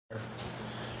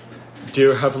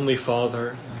Dear Heavenly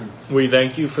Father, we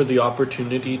thank you for the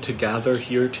opportunity to gather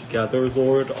here together,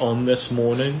 Lord, on this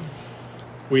morning.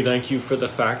 We thank you for the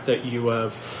fact that you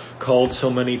have called so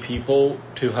many people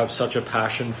to have such a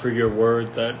passion for your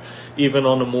word that even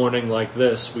on a morning like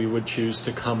this, we would choose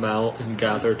to come out and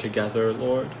gather together,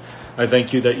 Lord. I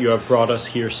thank you that you have brought us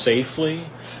here safely,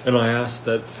 and I ask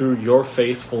that through your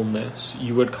faithfulness,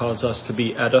 you would cause us to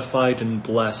be edified and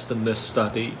blessed in this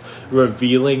study,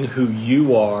 revealing who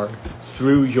you are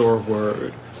through your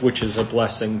word, which is a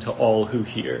blessing to all who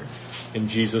hear. In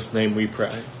Jesus' name we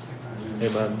pray.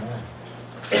 Amen.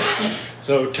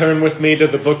 So turn with me to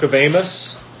the book of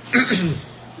Amos.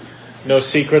 No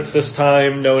secrets this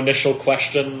time, no initial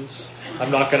questions.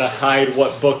 I'm not going to hide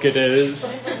what book it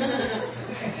is,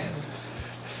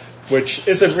 which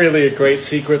isn't really a great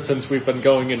secret since we've been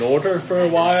going in order for a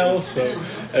while. So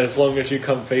as long as you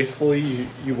come faithfully,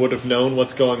 you would have known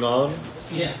what's going on.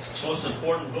 Yeah, it's the most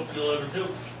important book you'll ever do.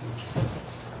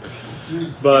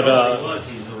 But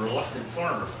he's a reluctant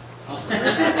farmer.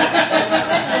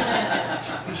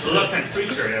 Reluctant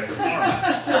preacher after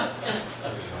farmer.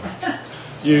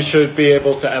 You should be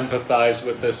able to empathize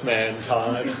with this man,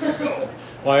 Todd.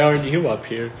 Why aren't you up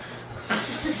here?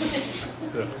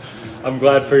 I'm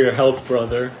glad for your health,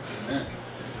 brother.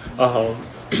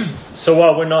 So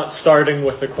while we're not starting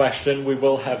with a question, we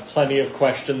will have plenty of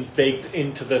questions baked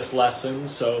into this lesson.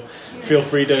 So feel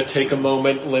free to take a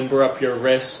moment, limber up your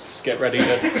wrists, get ready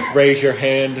to raise your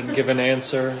hand and give an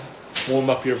answer, warm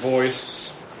up your voice,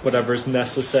 whatever's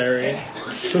necessary.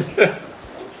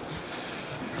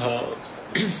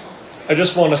 I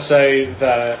just want to say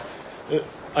that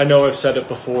I know I've said it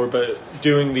before, but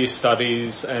doing these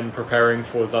studies and preparing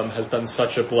for them has been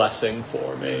such a blessing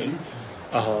for me.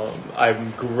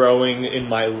 I'm growing in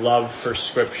my love for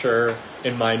Scripture,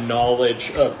 in my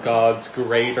knowledge of God's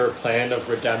greater plan of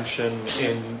redemption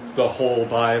in the whole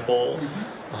Bible,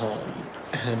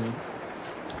 and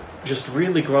just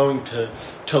really growing to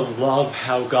love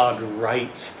how God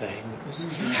writes things,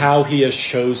 how he has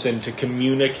chosen to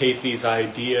communicate these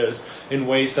ideas in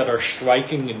ways that are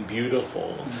striking and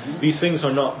beautiful. These things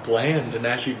are not bland, and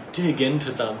as you dig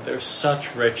into them, they're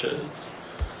such riches.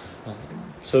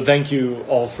 So thank you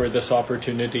all for this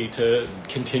opportunity to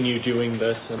continue doing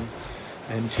this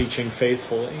and teaching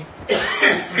faithfully.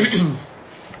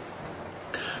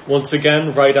 Once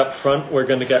again, right up front, we're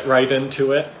going to get right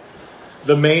into it.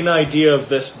 The main idea of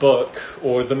this book,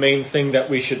 or the main thing that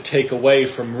we should take away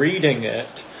from reading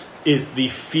it, is the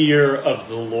fear of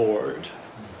the Lord.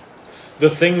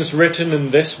 The things written in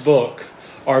this book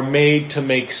are made to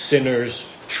make sinners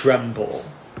tremble.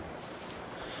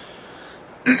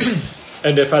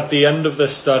 And if at the end of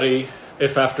this study,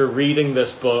 if after reading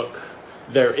this book,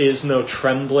 there is no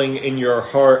trembling in your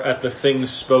heart at the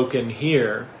things spoken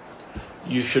here,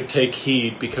 you should take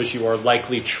heed, because you are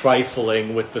likely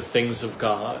trifling with the things of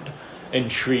God and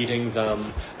treating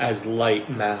them as light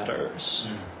matters.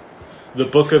 The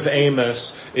book of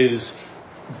Amos is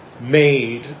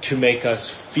made to make us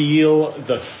feel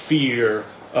the fear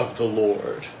of the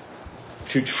Lord,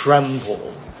 to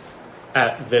tremble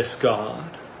at this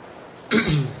God.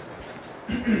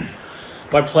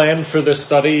 My plan for this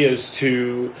study is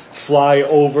to fly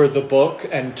over the book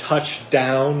and touch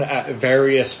down at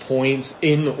various points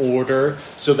in order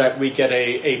so that we get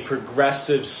a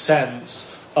progressive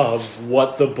sense of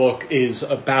what the book is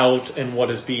about and what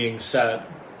is being said.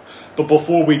 But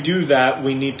before we do that,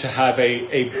 we need to have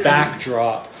a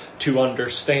backdrop to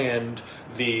understand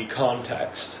the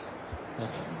context.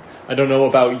 I don't know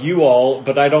about you all,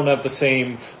 but I don't have the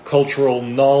same cultural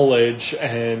knowledge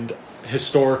and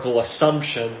historical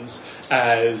assumptions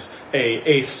as a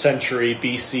 8th century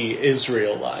BC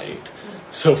Israelite.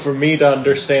 So for me to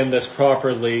understand this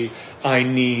properly, I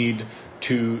need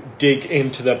to dig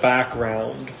into the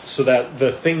background so that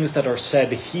the things that are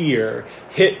said here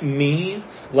hit me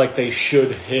like they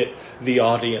should hit the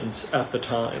audience at the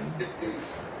time.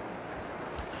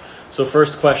 So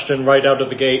first question right out of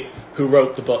the gate, who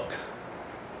wrote the book?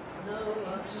 The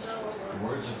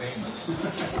words of Amos.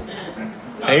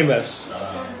 Amos.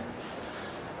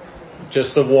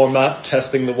 Just the warm up,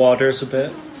 testing the waters a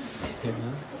bit.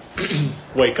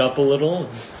 Wake up a little.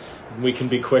 We can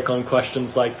be quick on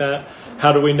questions like that.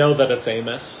 How do we know that it's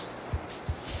Amos?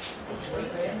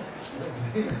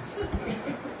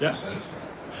 Yeah.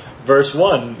 Verse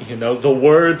 1, the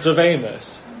words of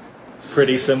Amos.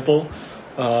 Pretty simple.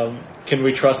 Can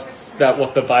we trust that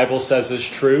what the Bible says is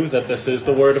true, that this is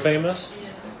the word of Amos?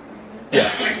 Yes.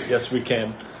 Yeah. Yes, we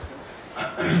can.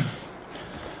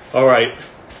 All right.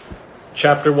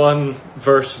 Chapter 1,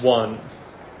 verse 1.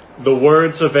 The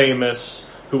words of Amos,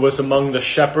 who was among the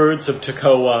shepherds of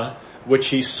Tekoa, which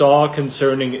he saw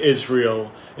concerning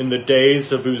Israel in the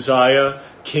days of Uzziah,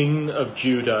 king of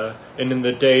Judah, and in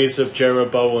the days of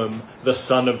Jeroboam, the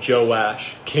son of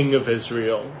Joash, king of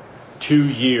Israel, 2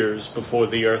 years before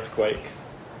the earthquake.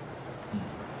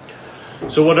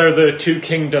 So what are the two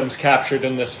kingdoms captured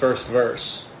in this first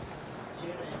verse?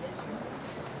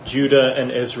 Judah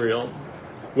and Israel.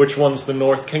 Which one's the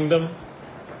north kingdom?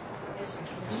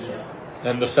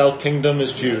 And the south kingdom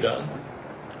is Judah.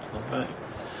 All right.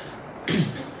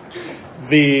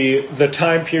 The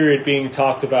time period being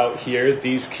talked about here,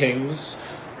 these kings,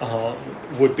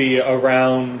 would be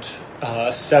around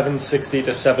 760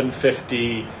 to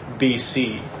 750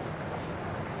 BC.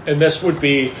 And this would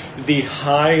be the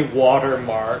high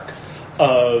watermark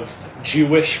of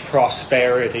Jewish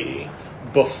prosperity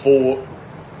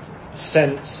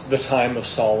since the time of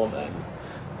Solomon.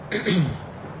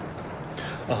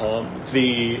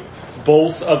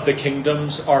 Both of the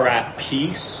kingdoms are at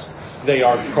peace. They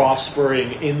are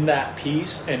prospering in that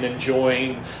peace and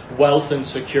enjoying wealth and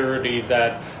security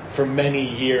that for many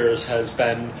years has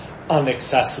been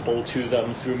inaccessible to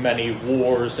them through many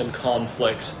wars and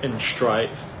conflicts and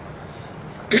strife.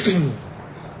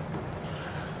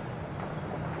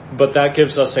 But that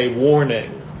gives us a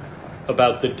warning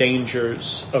about the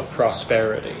dangers of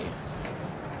prosperity.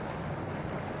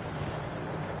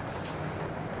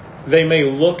 They may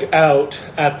look out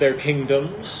at their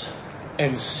kingdoms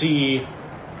and see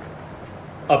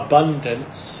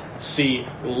abundance, see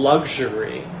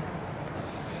luxury.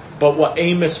 But what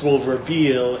Amos will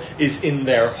reveal is in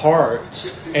their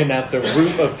hearts, and at the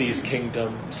root of these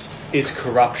kingdoms is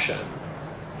corruption.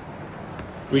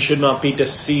 We should not be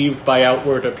deceived by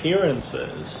outward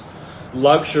appearances.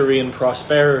 Luxury and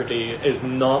prosperity is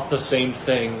not the same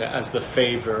thing as the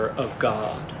favor of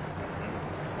God.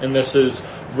 And this is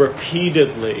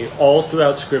repeatedly, all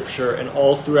throughout Scripture and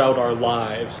all throughout our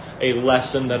lives, a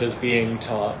lesson that is being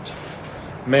taught.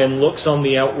 Man looks on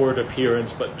the outward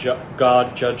appearance, but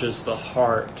God judges the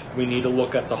heart. We need to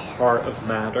look at the heart of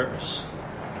matters.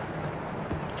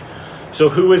 So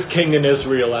who is king in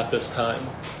Israel at this time?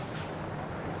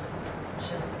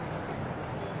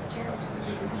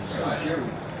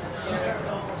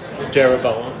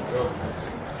 Jeroboam.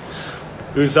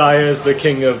 Uzziah is the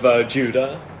king of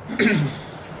Judah.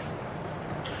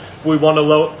 If we want to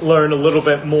learn a little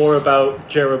bit more about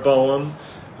Jeroboam,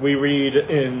 we read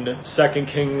in 2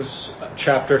 Kings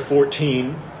chapter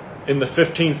 14, in the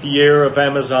 15th year of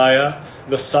Amaziah,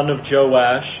 the son of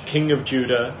Joash, king of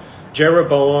Judah,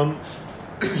 Jeroboam,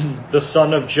 the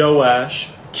son of Joash,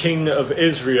 king of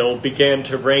Israel, began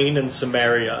to reign in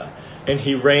Samaria, and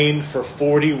he reigned for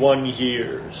 41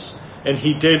 years. And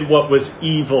he did what was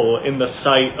evil in the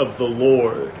sight of the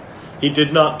Lord. He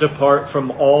did not depart from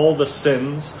all the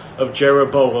sins of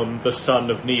Jeroboam the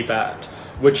son of Nebat,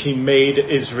 which he made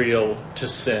Israel to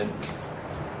sin.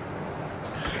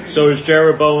 So is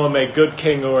Jeroboam a good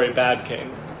king or a bad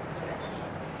king?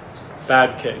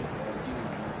 Bad king.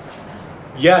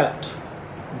 Yet,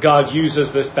 God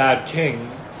uses this bad king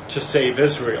to save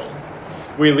Israel.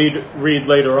 We read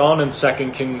later on in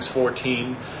 2 Kings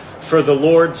 14, "For the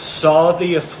Lord saw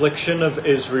the affliction of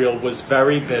Israel was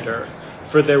very bitter,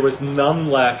 for there was none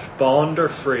left, bond or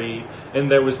free, and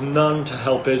there was none to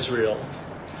help Israel.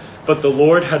 But the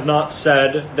Lord had not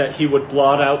said that he would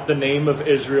blot out the name of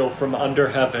Israel from under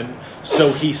heaven,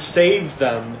 so he saved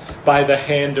them by the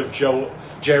hand of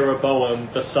Jeroboam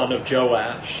the son of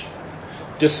Joash."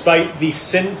 Despite the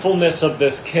sinfulness of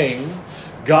this king,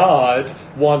 God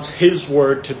wants his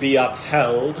word to be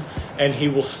upheld, and he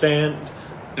will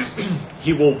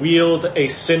wield a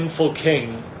sinful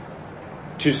king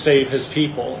to save his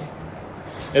people.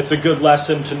 It's a good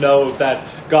lesson to know that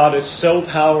God is so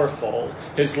powerful,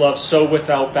 his love so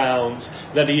without bounds,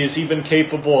 that he is even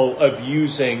capable of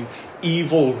using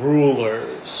evil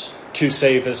rulers to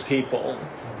save his people.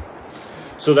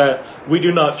 So that we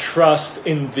do not trust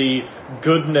in the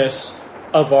goodness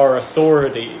of our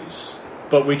authorities,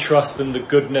 but we trust in the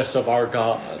goodness of our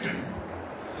God.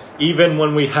 Even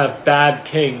when we have bad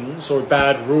kings or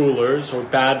bad rulers or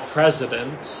bad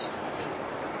presidents,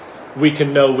 we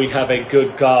can know we have a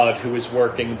good God who is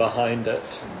working behind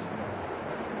it.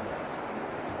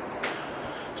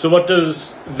 So what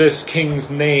does this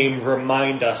king's name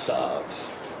remind us of?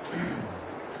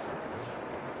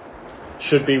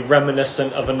 Should be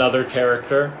reminiscent of another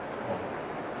character.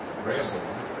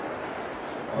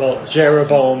 Well,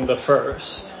 Jeroboam the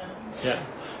first. Yeah.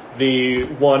 The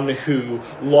one who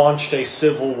launched a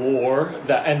civil war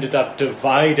that ended up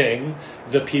dividing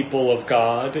the people of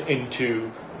God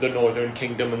into the northern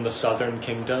kingdom and the southern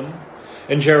kingdom.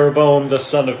 And Jeroboam the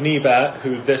son of Nebat,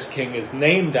 who this king is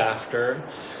named after,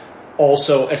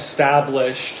 also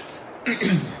established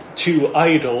 2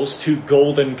 idols, 2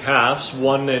 golden calves,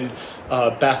 one in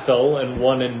Bethel and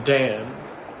one in Dan.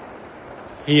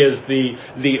 He is the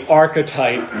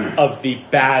archetype of the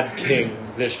bad king,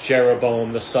 this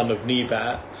Jeroboam, the son of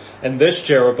Nebat. And this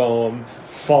Jeroboam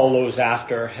follows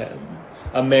after him,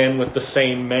 a man with the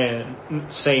same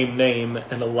name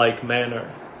and a like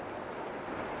manner.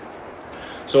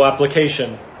 So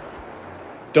application.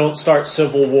 Don't start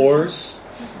civil wars.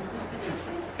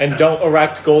 And don't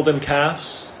erect golden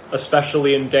calves,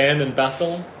 especially in Dan and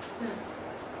Bethel.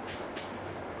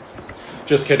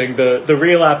 Just kidding. The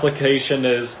real application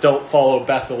is don't follow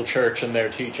Bethel Church and their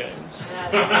teachings.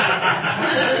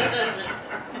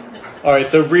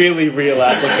 Alright, the really real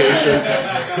application.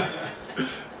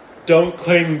 Don't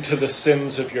cling to the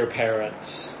sins of your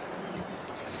parents.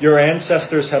 Your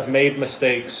ancestors have made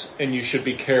mistakes and you should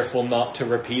be careful not to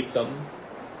repeat them.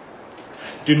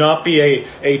 Do not be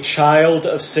a child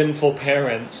of sinful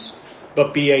parents,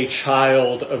 but be a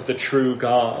child of the true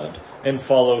God and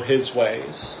follow his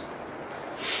ways.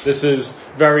 This is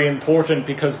very important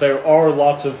because there are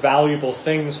lots of valuable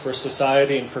things for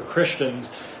society and for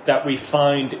Christians that we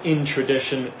find in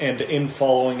tradition and in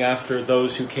following after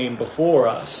those who came before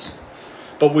us.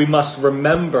 But we must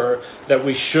remember that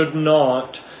we should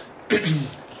not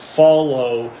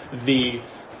follow the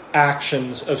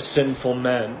actions of sinful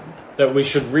men. That we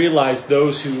should realize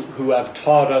those who have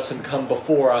taught us and come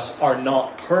before us are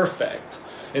not perfect.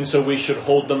 And so we should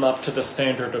hold them up to the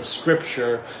standard of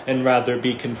Scripture and rather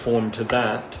be conformed to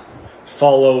that.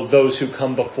 Follow those who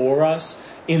come before us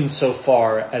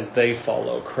insofar as they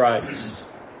follow Christ.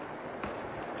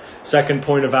 Second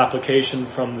point of application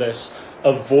from this,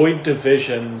 avoid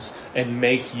divisions and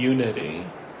make unity.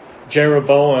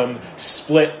 Jeroboam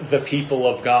split the people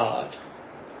of God.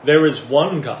 There is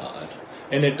one God,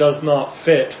 and it does not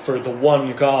fit for the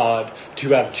one God to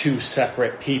have 2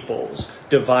 separate peoples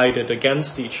divided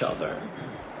against each other.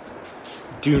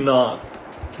 Do not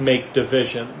make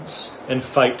divisions and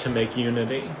fight to make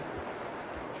unity.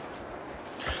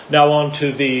 Now on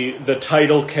to the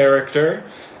title character,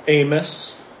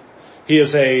 Amos. He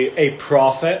is a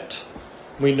prophet.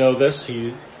 We know this.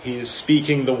 He is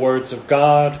speaking the words of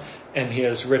God, and he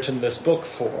has written this book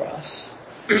for us.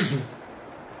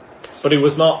 But he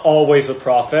was not always a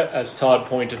prophet, as Todd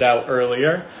pointed out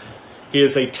earlier. He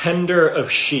is a tender of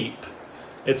sheep.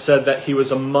 It said that he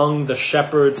was among the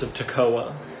shepherds of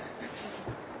Tekoa.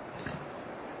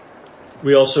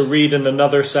 We also read in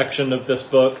another section of this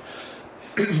book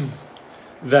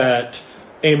that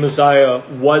Amaziah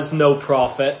was no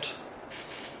prophet,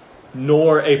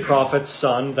 nor a prophet's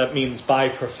son. That means by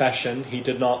profession. He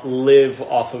did not live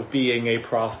off of being a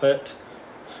prophet.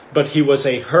 But he was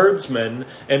a herdsman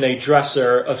and a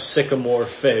dresser of sycamore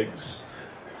figs.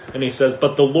 And he says,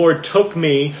 but the Lord took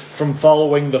me from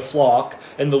following the flock,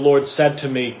 and the Lord said to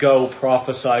me, go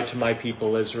prophesy to my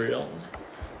people Israel.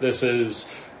 This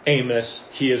is Amos.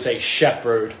 He is a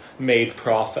shepherd made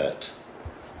prophet.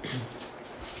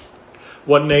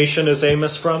 What nation is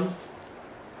Amos from?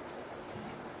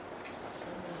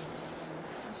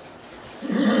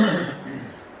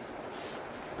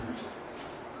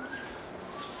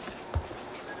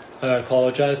 I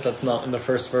apologize, that's not in the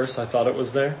first verse. I thought it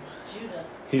was there. Judah.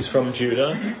 He's from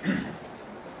Judah.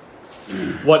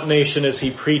 What nation is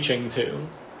he preaching to?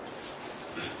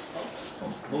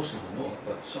 Most of the north,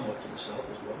 but somewhat to the south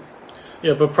as well.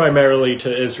 Yeah, but primarily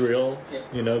to Israel. Yeah.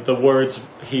 You know, the words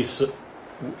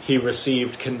he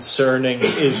received concerning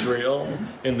Israel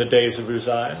in the days of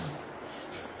Uzziah.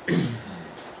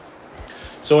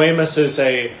 So Amos is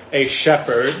a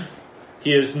shepherd.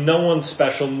 He is no one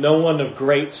special, no one of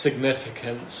great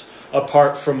significance,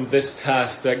 apart from this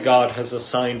task that God has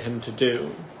assigned him to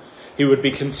do. He would be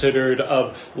considered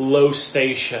of low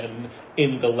station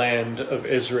in the land of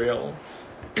Israel.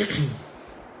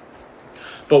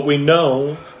 But we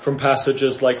know from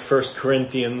passages like 1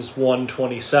 Corinthians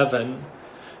 1:27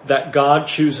 that God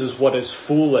chooses what is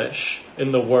foolish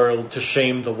in the world to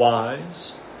shame the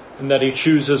wise, and that he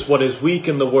chooses what is weak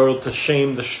in the world to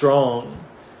shame the strong.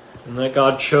 And that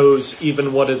God chose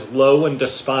even what is low and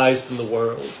despised in the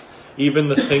world, even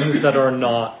the things that are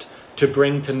not, to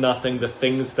bring to nothing the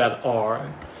things that are,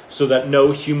 so that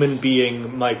no human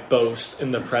being might boast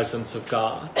in the presence of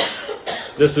God.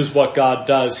 This is what God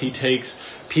does. He takes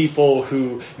people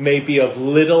who may be of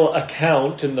little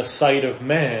account in the sight of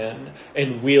man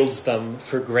and wields them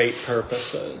for great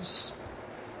purposes.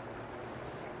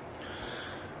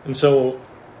 And so,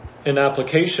 an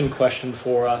application question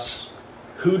for us: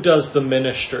 who does the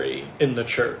ministry in the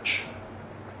church?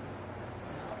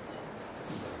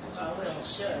 Well,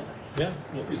 should. Yeah.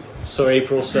 So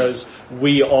April says,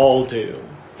 we all do.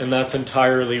 And that's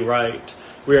entirely right.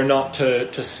 We are not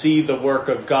to see the work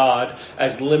of God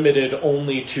as limited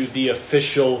only to the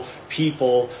official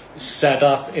people set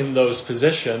up in those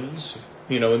positions.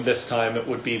 In this time it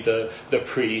would be the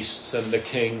priests and the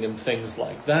king and things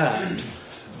like that.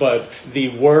 But the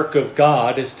work of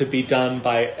God is to be done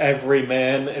by every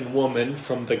man and woman,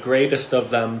 from the greatest of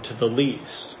them to the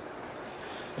least.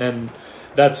 And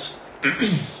that's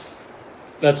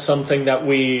something that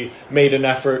we made an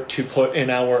effort to put in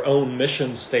our own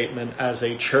mission statement as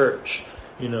a church.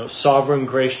 Sovereign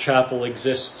Grace Chapel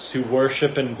exists to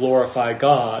worship and glorify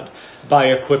God by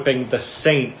equipping the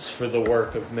saints for the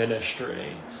work of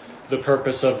ministry. The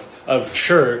purpose of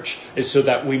church is so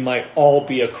that we might all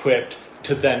be equipped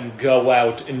to then go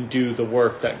out and do the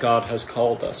work that God has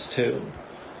called us to.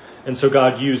 And so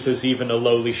God uses even a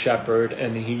lowly shepherd,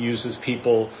 and he uses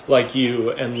people like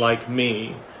you and like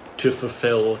me to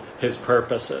fulfill his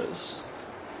purposes.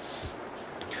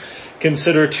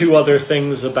 Consider two other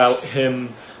things about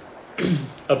him,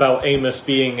 about Amos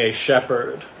being a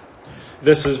shepherd.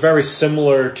 This is very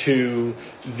similar to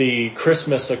the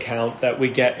Christmas account that we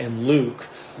get in Luke,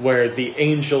 where the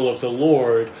angel of the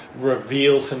Lord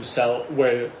reveals himself,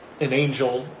 where an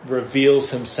angel reveals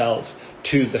himself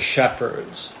to the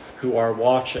shepherds who are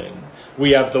watching.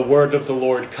 We have the word of the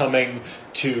Lord coming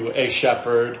to a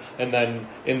shepherd, and then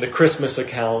in the Christmas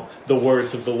account, the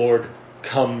words of the Lord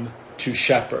come to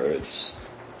shepherds,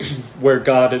 where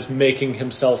God is making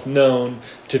himself known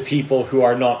to people who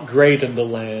are not great in the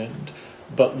land,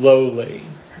 but lowly.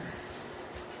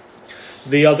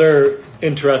 The other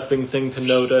interesting thing to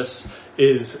notice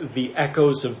is the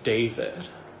echoes of David.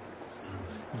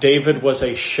 David was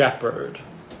a shepherd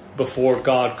before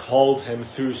God called him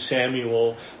through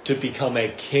Samuel to become a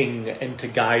king and to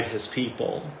guide his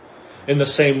people. In the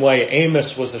same way,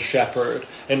 Amos was a shepherd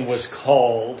and was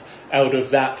called out of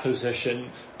that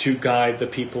position to guide the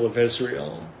people of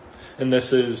Israel. And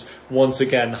this is once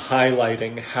again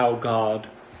highlighting how God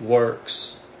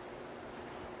works.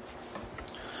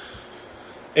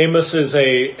 Amos is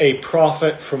a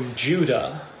prophet from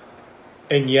Judah,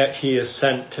 and yet he is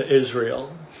sent to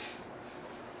Israel.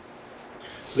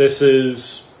 This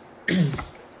is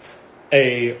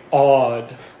a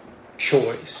odd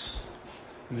choice.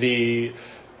 I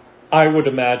would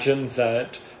imagine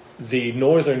that the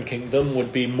northern kingdom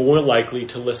would be more likely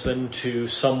to listen to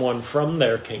someone from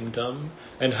their kingdom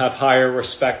and have higher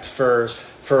respect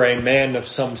for a man of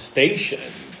some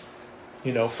station,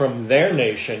 from their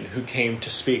nation who came to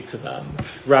speak to them,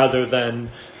 rather than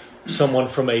someone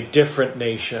from a different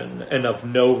nation and of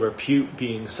no repute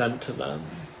being sent to them.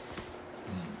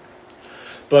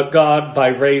 But God, by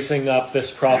raising up this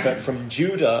prophet from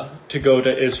Judah to go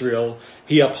to Israel,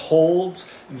 he upholds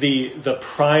the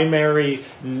primary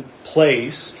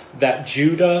place that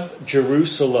Judah,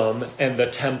 Jerusalem, and the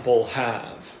temple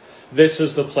have. This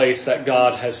is the place that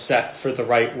God has set for the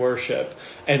right worship.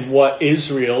 And what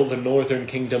Israel, the northern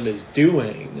kingdom, is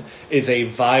doing is a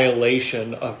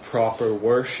violation of proper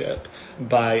worship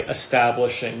by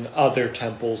establishing other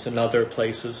temples and other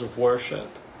places of worship.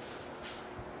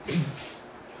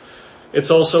 It's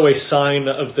also a sign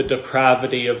of the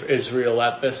depravity of Israel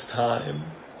at this time,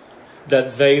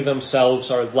 that they themselves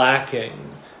are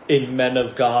lacking in men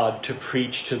of God to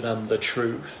preach to them the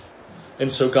truth.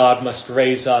 And so God must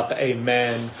raise up a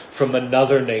man from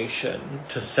another nation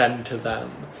to send to them,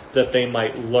 that they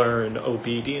might learn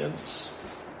obedience.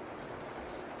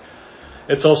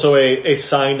 It's also a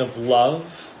sign of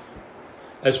love,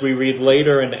 as we read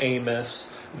later in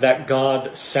Amos, that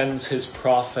God sends his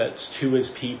prophets to his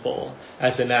people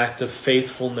as an act of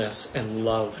faithfulness and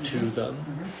love to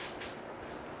them.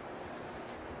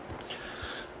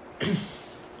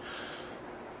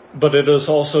 But it is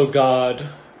also God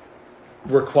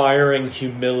requiring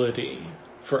humility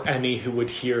for any who would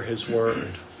hear his word.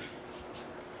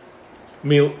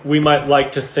 We might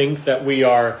like to think that we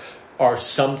are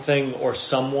something or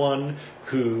someone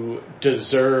who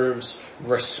deserves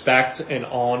respect and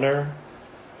honor.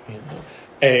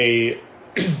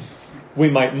 We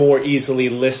might more easily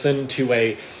listen to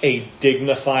a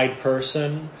dignified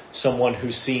person, someone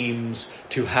who seems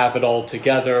to have it all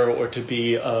together or to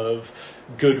be of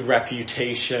good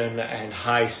reputation and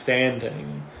high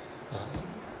standing.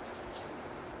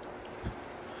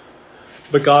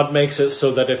 But God makes it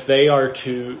so that if they are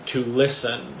to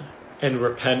listen and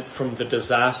repent from the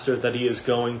disaster that he is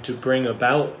going to bring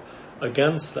about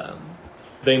against them,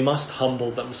 they must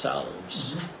humble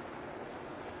themselves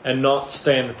and not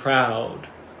stand proud,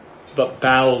 but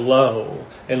bow low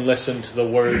and listen to the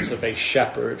words of a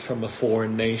shepherd from a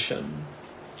foreign nation.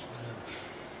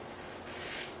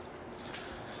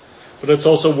 But it's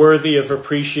also worthy of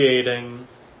appreciating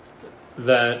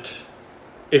that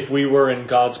if we were in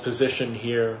God's position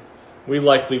here, we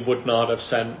likely would not have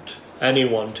sent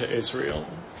anyone to Israel.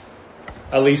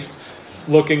 At least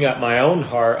looking at my own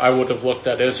heart, I would have looked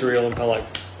at Israel and been like,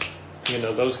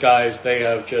 those guys, they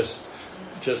have just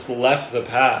left the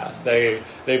path.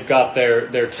 They've got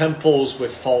their temples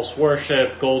with false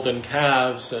worship, golden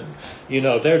calves, and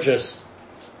they're just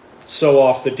so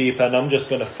off the deep end. I'm just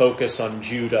going to focus on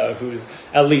Judah, who's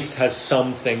at least has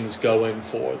some things going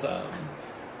for them.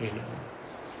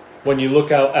 When you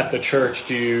look out at the church,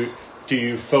 do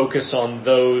you focus on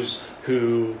those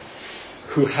who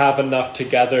have enough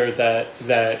together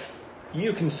that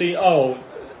you can see,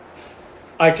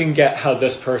 I can get how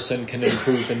this person can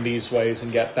improve in these ways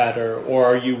and get better? Or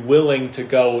are you willing to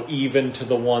go even to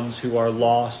the ones who are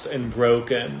lost and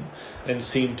broken and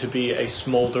seem to be a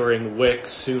smoldering wick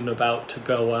soon about to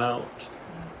go out?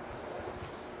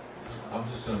 I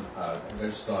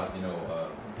just thought,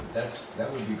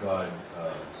 that would be God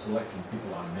selecting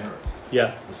people on merit.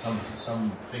 Yeah.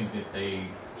 Some think that they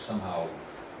somehow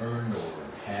earned or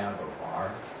have or are,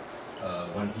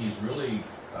 when he's really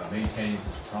maintaining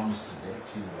his promise to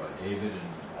David and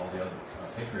all the other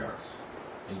patriarchs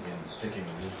in sticking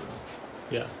with Israel.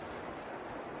 Yeah.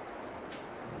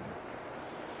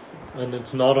 And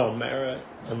it's not on merit,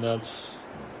 and that's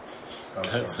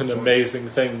an amazing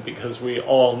thing, because we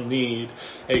all need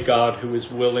a God who is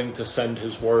willing to send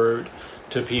his word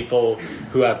to people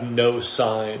who have no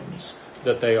signs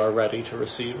that they are ready to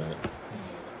receive it.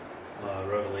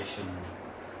 Revelation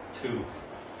 2.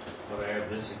 But I have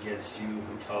this against you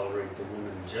who tolerate the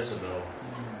woman Jezebel,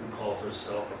 who calls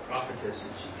herself a prophetess,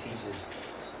 and she teaches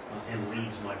and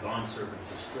leads my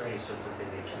bondservants astray, so that they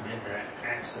may commit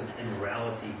acts of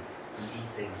immorality and eat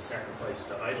things sacrificed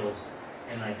to idols.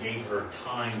 And I gave her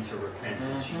time to repent,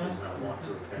 and she does not want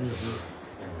to repent of her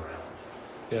immorality.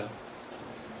 Yeah.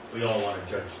 We all want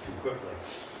to judge too quickly.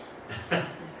 God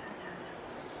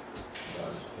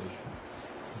is patient.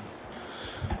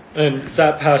 And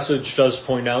that passage does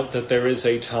point out that there is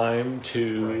a time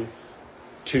to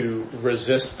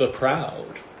resist the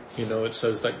proud. It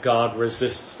says that God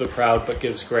resists the proud but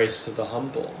gives grace to the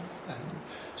humble. And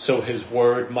so his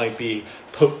word might be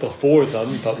put before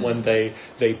them, but when they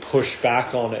push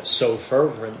back on it so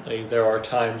fervently, there are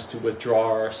times to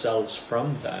withdraw ourselves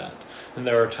from that. And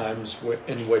there are times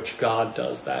in which God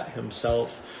does that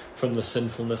himself from the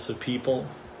sinfulness of people.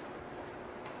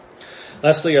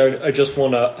 Lastly, I just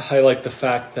want to highlight the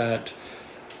fact that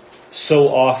so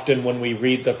often when we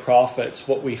read the prophets,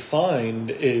 what we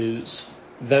find is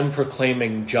them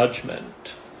proclaiming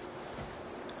judgment.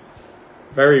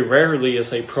 Very rarely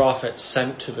is a prophet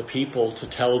sent to the people to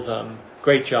tell them,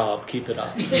 great job, keep it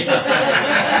up.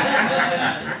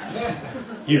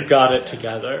 You've got it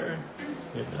together.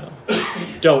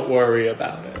 Don't worry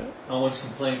about it. I once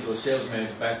complained to a sales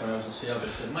manager back when I was in sales. I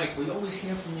said, Mike, we always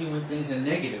hear from you when things are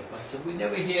negative. I said, we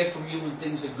never hear from you when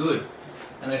things are good.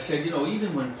 And I said,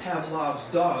 even when Pavlov's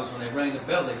dogs, when they rang the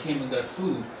bell, they came and got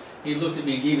food. He looked at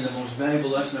me and gave me the most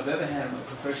valuable lesson I've ever had in my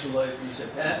professional life. And he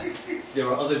said, Pat, there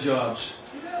are other jobs.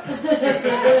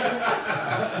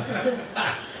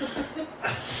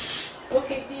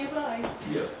 Okay, see you, bye.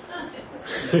 Yeah.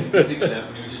 I didn't think of that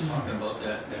when you were just talking about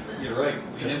that. You're right.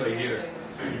 We never hear it.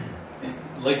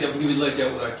 Like that, we would like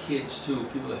that with our kids too.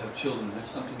 People that have children, that's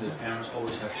something that parents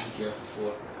always have to be careful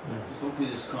for. Just don't be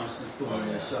this constant thorn on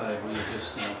their side where you're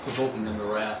just provoking them to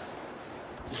wrath,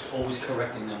 just always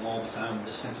correcting them all the time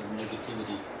with a sense of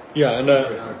negativity. Yeah, and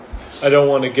I don't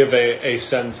want to give a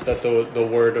sense that the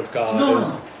word of God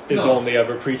is only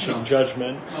ever preaching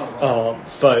judgment,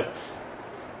 but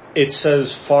it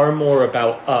says far more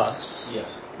about us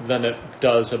than it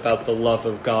does about the love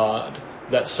of God,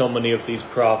 that so many of these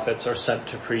prophets are sent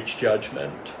to preach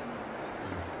judgment.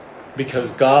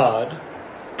 Because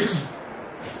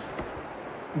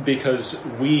because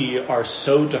we are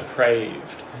so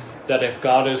depraved that if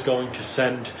God is going to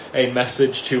send a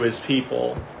message to his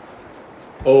people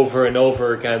over and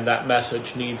over again, that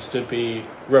message needs to be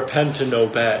repent and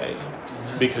obey,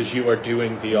 because you are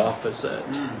doing the opposite.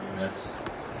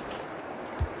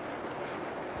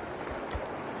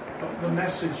 The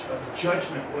message of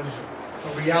judgment was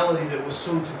a reality that was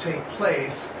soon to take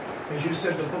place. As you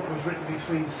said, the book was written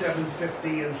between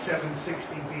 750 and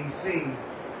 760 BC,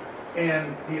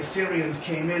 and the Assyrians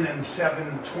came in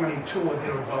 722 or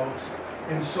thereabouts,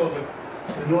 and so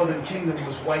the northern kingdom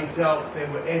was wiped out. They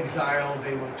were exiled,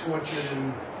 they were tortured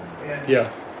and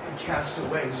cast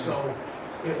away. So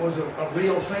it was a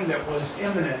real thing that was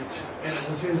imminent, and it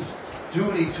was his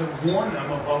duty to warn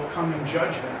them about coming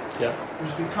judgment. Yeah.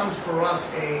 Which becomes for us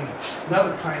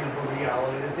another kind of a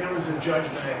reality, that there is a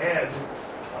judgment ahead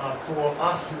for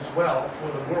us as well,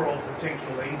 for the world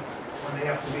particularly, when they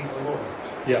have to meet the Lord.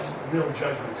 Yeah. A real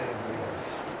judgment day of the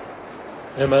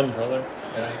Lord. Amen, brother.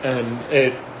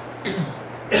 And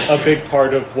a big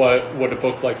part of what a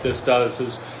book like this does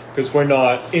is, because we're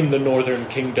not in the Northern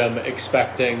Kingdom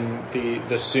expecting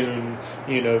the soon,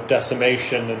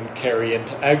 decimation and carry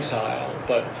into exile,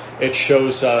 but it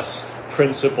shows us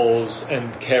principles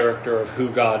and character of who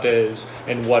God is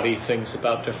and what he thinks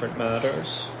about different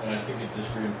matters. And I think it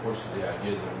just reinforces the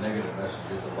idea that a negative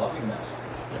message is a loving message.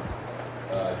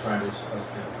 Trying to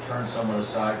turn someone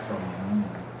aside from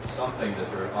something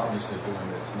that they're obviously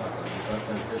doing that's not going to be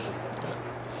beneficial for them.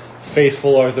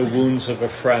 Faithful are the wounds of a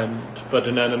friend, but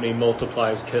an enemy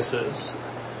multiplies kisses.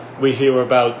 We hear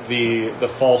about the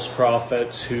false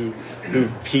prophets who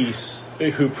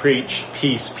preach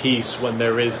peace, peace when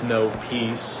there is no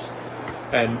peace.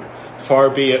 And far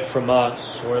be it from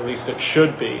us, or at least it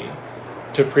should be,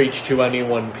 to preach to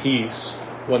anyone peace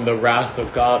when the wrath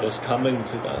of God is coming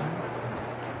to them.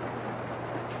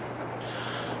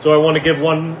 So I want to give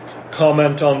one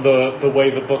comment on the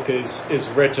way the book is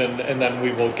written, and then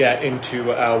we will get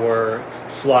into our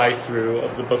fly-through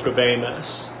of the book of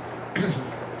Amos.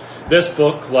 This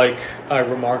book, like I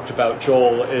remarked about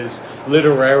Joel, is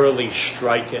literarily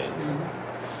striking.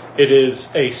 It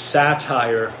is a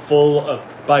satire full of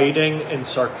biting and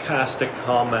sarcastic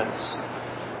comments.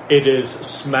 It is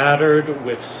smattered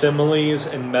with similes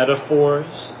and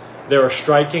metaphors. There are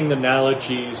striking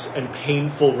analogies and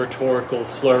painful rhetorical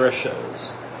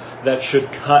flourishes that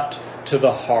should cut to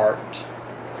the heart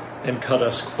and cut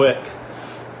us quick.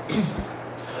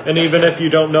 And even if you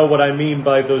don't know what I mean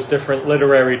by those different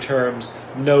literary terms,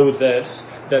 know this,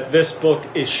 that this book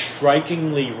is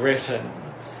strikingly written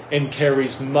and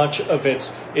carries much of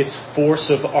its force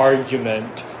of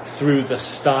argument through the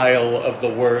style of the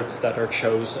words that are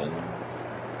chosen.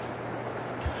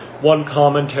 One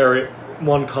commentator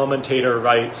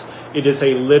writes, "It is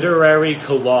a literary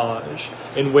collage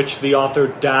in which the author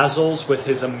dazzles with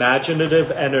his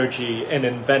imaginative energy and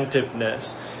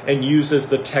inventiveness and uses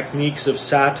the techniques of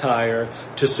satire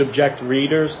to subject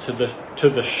readers to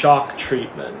the shock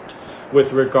treatment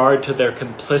with regard to their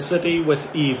complicity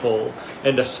with evil,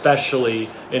 and especially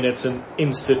in its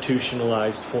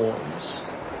institutionalized forms."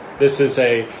 This is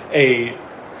a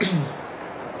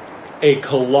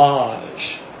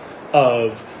collage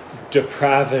of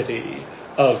depravity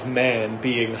of man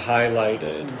being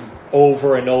highlighted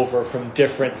over and over from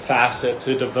different facets.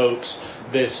 It evokes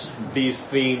these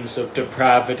themes of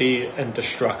depravity and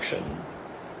destruction.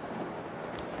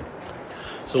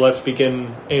 So let's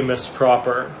begin Amos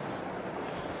proper.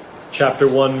 Chapter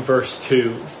 1, verse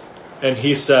 2. And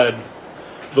he said,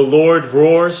 "The Lord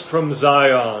roars from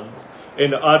Zion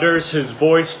and utters his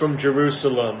voice from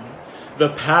Jerusalem. The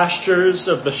pastures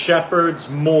of the shepherds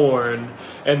mourn,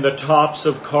 and the tops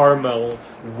of Carmel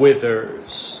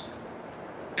withers."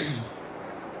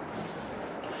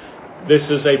 This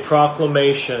is a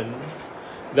proclamation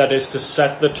that is to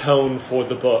set the tone for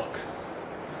the book.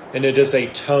 And it is a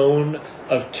tone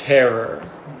of terror.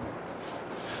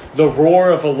 The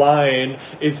roar of a lion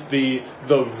is the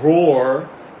roar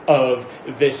of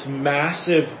this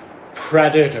massive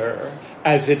predator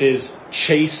as it is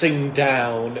chasing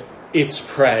down its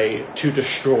prey to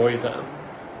destroy them.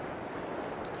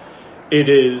 It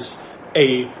is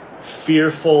a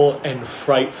fearful and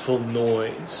frightful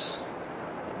noise.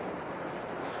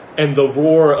 And the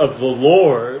roar of the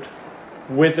Lord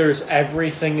withers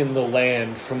everything in the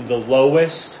land, from the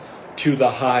lowest to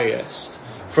the highest,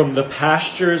 from the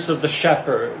pastures of the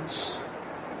shepherds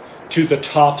to the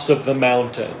tops of the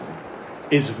mountain,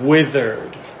 is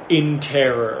withered in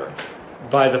terror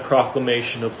by the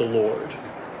proclamation of the Lord.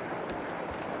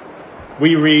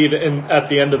 We read at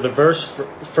the end of the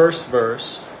first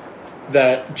verse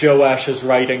that Joash is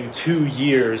writing 2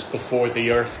 years before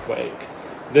the earthquake.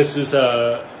 This is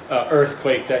a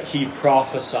earthquake that he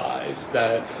prophesies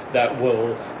that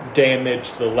will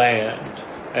damage the land.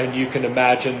 And you can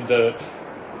imagine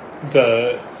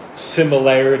the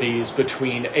similarities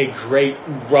between a great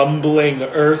rumbling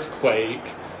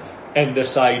earthquake and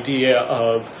this idea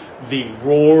of the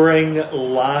roaring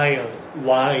lion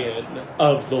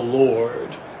of the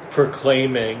Lord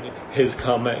proclaiming his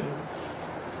coming.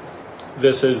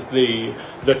 This is the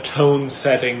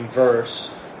tone-setting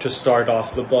verse to start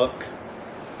off the book.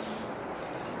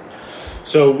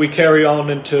 So we carry on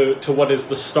into what is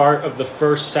the start of the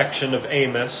first section of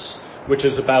Amos, which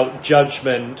is about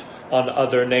judgment on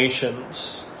other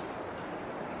nations.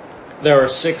 There are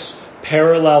 6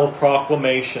 parallel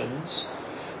proclamations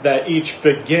that each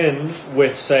begin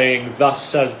with saying, "Thus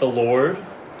says the Lord,"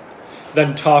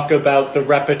 then talk about the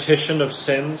repetition of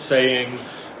sin, saying,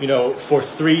 for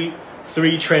three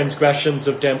transgressions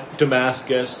of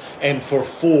Damascus, and for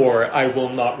 4 I will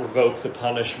not revoke the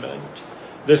punishment.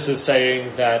 This is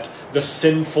saying that the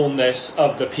sinfulness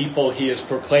of the people he is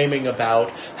proclaiming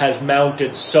about has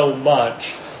mounted so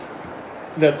much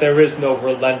that there is no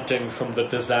relenting from the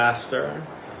disaster.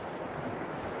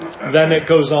 Then it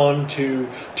goes on to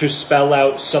spell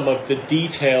out some of the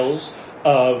details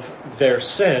of their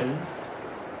sin.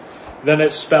 Then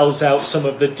it spells out some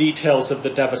of the details of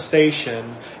the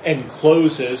devastation and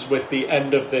closes with the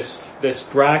end of this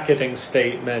bracketing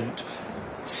statement,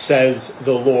 "says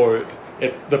the Lord."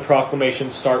 The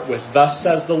proclamation starts with "Thus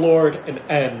says the Lord" and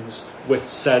ends with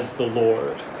 "says the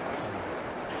Lord."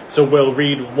 So we'll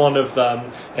read one of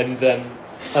them and then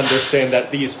understand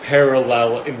that these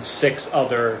parallel in 6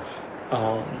 other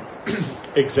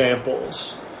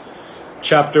examples.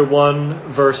 Chapter 1,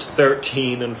 verse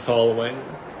 13 and following.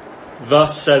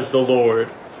 "Thus says the Lord,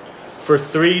 for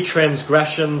 3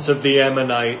 transgressions of the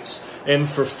Ammonites, and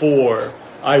for 4,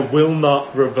 I will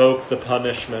not revoke the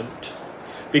punishment,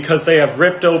 because they have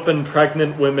ripped open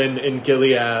pregnant women in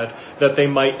Gilead, that they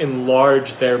might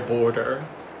enlarge their border.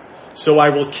 So I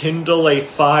will kindle a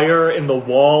fire in the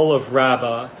wall of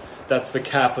Rabbah," that's the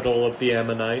capital of the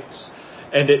Ammonites,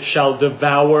 "and it shall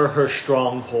devour her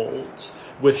strongholds,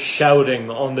 with shouting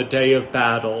on the day of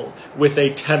battle, with a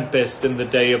tempest in the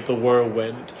day of the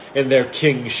whirlwind, and their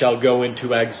king shall go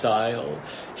into exile,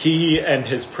 he and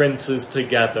his princes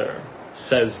together,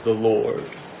 says the Lord."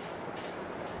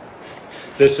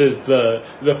 This is the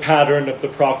pattern of the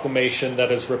proclamation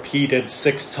that is repeated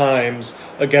 6 times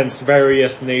against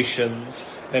various nations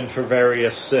and for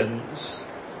various sins.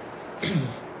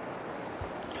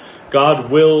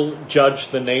 God will judge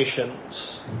the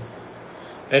nations.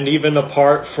 And even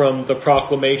apart from the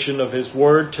proclamation of his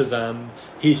word to them,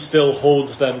 he still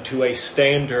holds them to a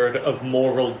standard of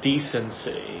moral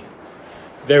decency.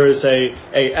 There is a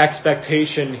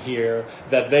expectation here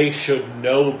that they should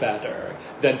know better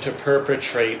than to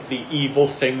perpetrate the evil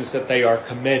things that they are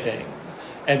committing,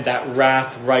 and that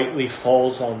wrath rightly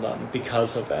falls on them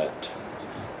because of it.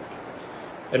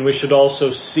 And we should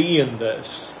also see in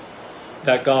this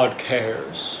that God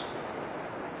cares.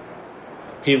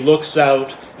 He looks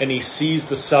out and he sees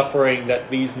the suffering that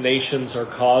these nations are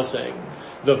causing,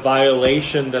 the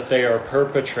violation that they are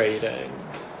perpetrating,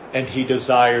 and he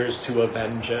desires to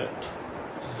avenge it.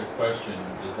 This is a question.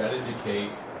 Does that indicate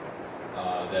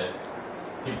that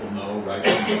people know right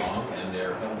from wrong and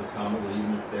they're held accountable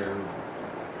even if they're,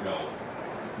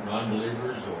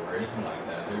 non-believers or anything like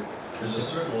that? There's a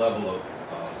certain level of,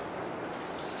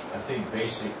 I think,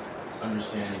 basic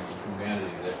understanding of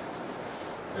humanity that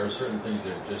there are certain things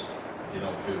that just you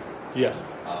don't do. Yeah.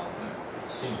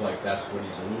 It seems like that's what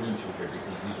he's alluding to here,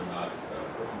 because these are not,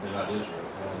 they're not Israel.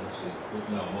 Well, let's see.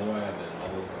 No, Moab and all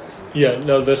those guys. Yeah,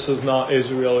 no, this is not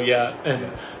Israel yet.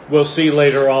 And we'll see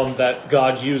later on that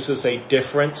God uses a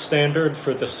different standard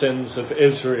for the sins of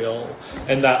Israel.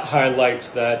 And that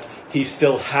highlights that he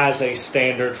still has a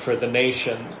standard for the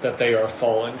nations that they are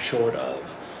falling short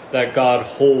of. That God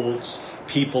holds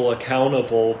people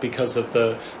accountable because of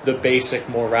the basic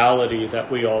morality that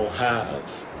we all have.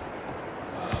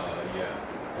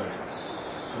 But it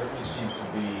certainly seems to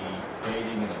be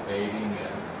fading and abating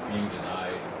and being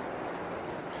denied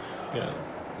in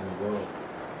the world.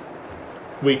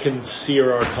 We can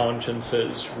sear our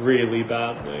consciences really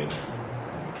badly.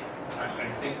 I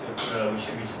think that we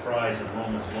should be surprised in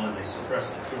Romans 1, they suppress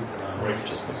the truth and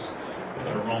unrighteousness. But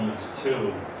in Romans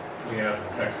 2, we have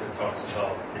the text that talks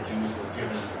about the Jews were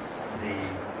given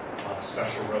the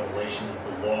special revelation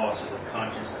of the law so that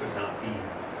conscience could not be,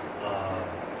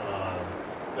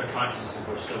 their consciences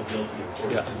were still guilty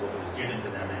according to what was given to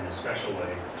them in a special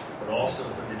way, but also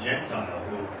for the Gentile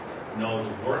who know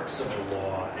the works of the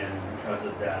law, and because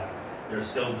of that, they're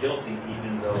still guilty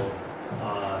even though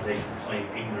they can claim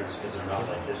ignorance because they're not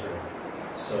like Israel.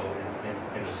 So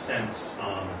in a sense,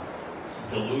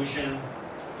 delusion,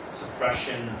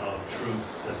 suppression of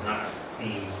truth does not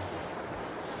mean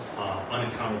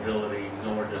unaccountability,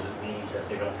 nor does it mean that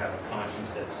they don't have a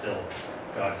conscience that still,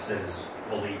 God says,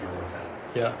 believe or repent.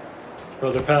 Yeah.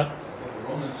 Brother Pat? The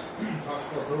Romans talks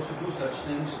about those who do such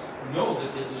things know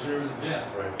that they deserve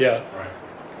death. Right. Yeah.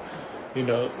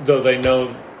 Right. Though they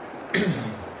know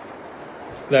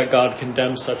that God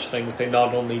condemns such things, they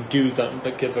not only do them,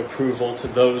 but give approval to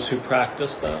those who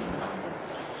practice them.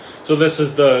 So this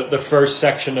is the first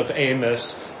section of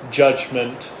Amos,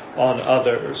 judgment on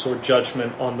others, or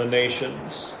judgment on the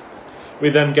nations. We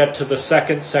then get to the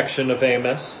second section of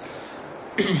Amos,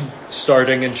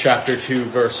 starting in chapter 2,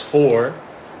 verse 4.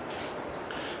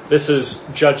 This is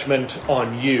judgment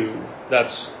on you.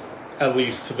 That's at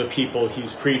least to the people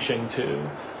he's preaching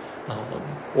to.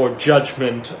 Or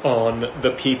judgment on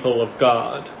the people of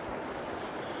God.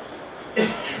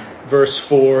 Verse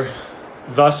 4,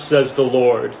 thus says the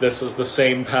Lord. This is the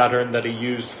same pattern that he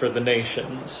used for the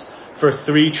nations. For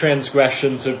 3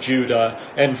 transgressions of Judah,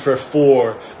 and for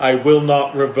 4, I will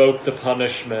not revoke the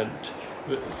punishment.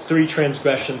 3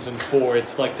 transgressions and 4,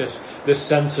 it's like this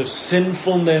sense of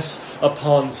sinfulness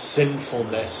upon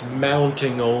sinfulness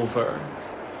mounting over.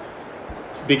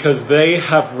 Because they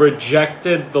have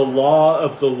rejected the law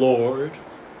of the Lord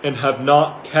and have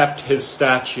not kept his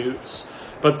statutes,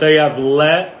 but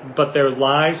their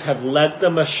lies have led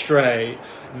them astray,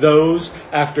 those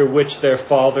after which their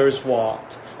fathers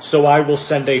walked. So I will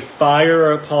send a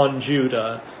fire upon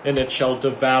Judah, and it shall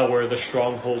devour the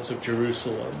strongholds of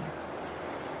Jerusalem.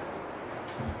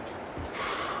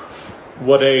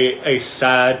 What a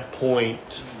sad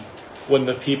point when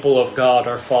the people of God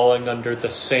are falling under the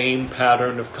same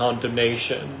pattern of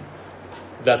condemnation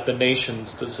that the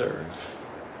nations deserve.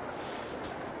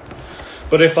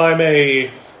 But if I'm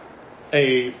a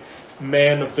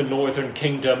man of the northern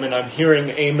kingdom and I'm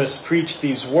hearing Amos preach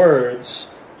these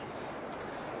words,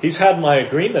 he's had my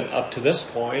agreement up to this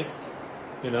point.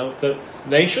 The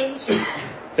nations,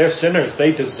 they're sinners.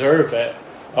 They deserve it.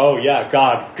 Oh yeah,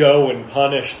 God, go and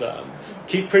punish them.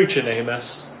 Keep preaching,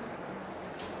 Amos.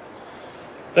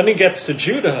 Then he gets to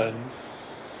Judah and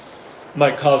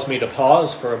might cause me to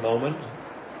pause for a moment.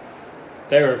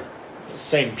 They're the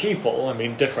same people.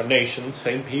 Different nations,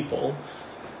 same people.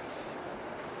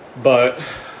 But,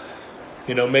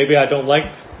 maybe I don't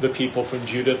like the people from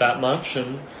Judah that much,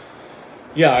 and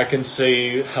yeah, I can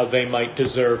see how they might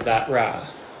deserve that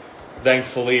wrath.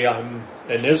 Thankfully, I'm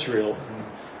in Israel,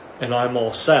 and I'm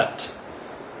all set.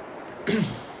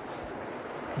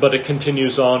 But it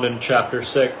continues on in chapter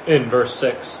 6, in verse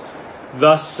 6.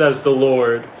 Thus says the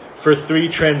Lord, for 3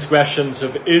 transgressions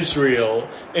of Israel,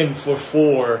 and for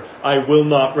 4, I will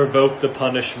not revoke the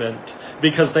punishment,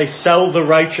 because they sell the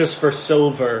righteous for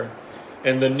silver,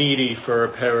 and the needy for a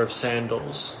pair of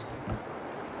sandals.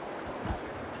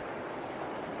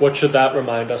 What should that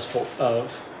remind us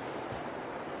of?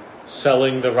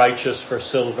 Selling the righteous for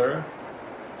silver.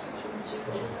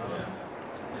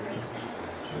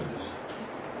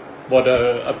 What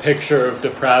a picture of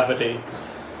depravity,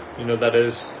 that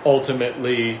is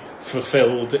ultimately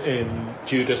fulfilled in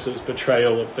Judas's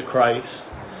betrayal of the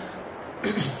Christ.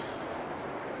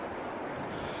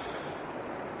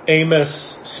 Amos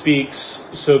speaks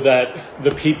so that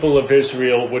the people of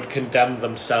Israel would condemn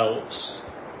themselves.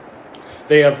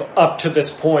 They have up to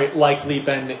this point likely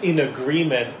been in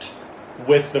agreement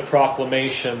with the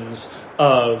proclamations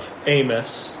of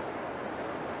Amos.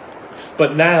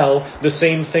 But now, the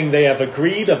same thing they have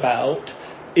agreed about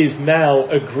is now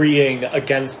agreeing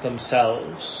against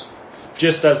themselves.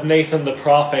 Just as Nathan the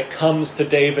prophet comes to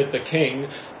David the king,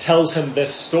 tells him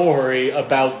this story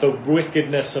about the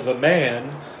wickedness of a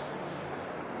man,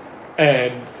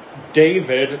 and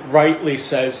David rightly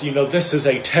says, this is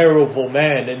a terrible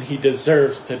man and he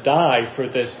deserves to die for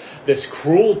this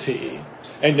cruelty.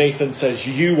 And Nathan says,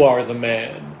 you are the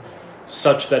man,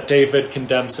 such that David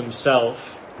condemns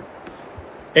himself.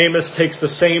 Amos takes the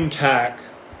same tack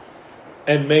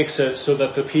and makes it so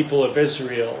that the people of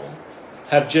Israel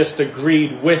have just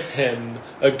agreed with him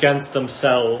against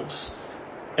themselves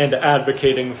and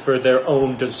advocating for their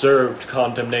own deserved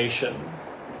condemnation.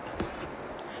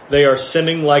 They are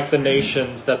sinning like the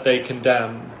nations that they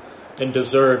condemn and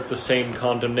deserve the same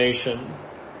condemnation.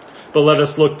 But let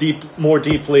us look more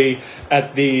deeply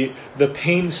at the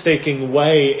painstaking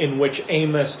way in which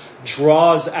Amos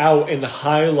draws out and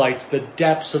highlights the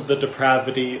depths of the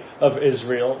depravity of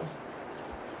Israel.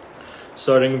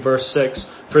 Starting in verse 6,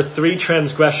 for 3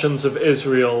 transgressions of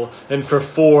Israel, and for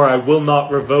 4 I will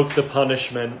not revoke the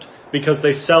punishment, because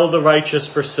they sell the righteous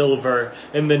for silver,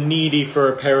 and the needy for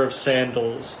a pair of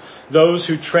sandals. Those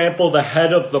who trample the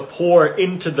head of the poor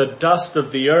into the dust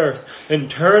of the earth and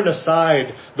turn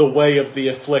aside the way of the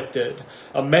afflicted.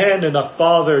 A man and a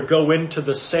father go into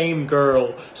the same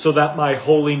girl so that my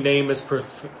holy name is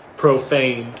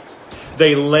profaned.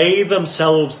 They lay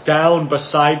themselves down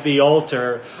beside the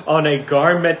altar on a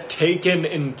garment taken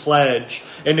in pledge,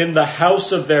 and in the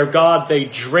house of their God they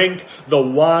drink the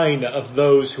wine of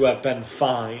those who have been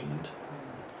fined.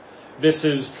 This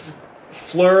is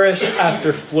flourish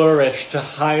after flourish to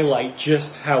highlight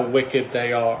just how wicked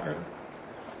they are.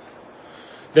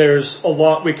 There's a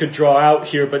lot we could draw out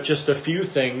here, but just a few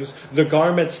things. The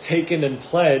garments taken in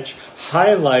pledge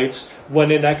highlights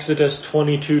when in Exodus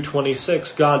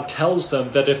 22:26, God tells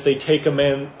them that if they take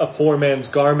a poor man's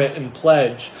garment in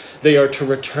pledge, they are to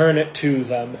return it to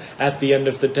them at the end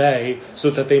of the day so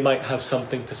that they might have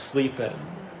something to sleep in.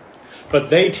 But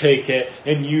they take it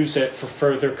and use it for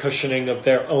further cushioning of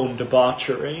their own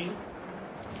debauchery.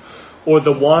 Or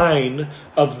the wine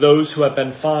of those who have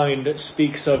been fined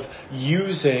speaks of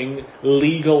using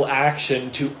legal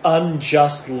action to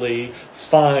unjustly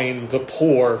fine the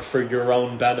poor for your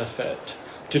own benefit.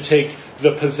 To take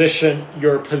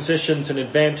your positions and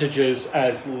advantages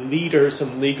as leaders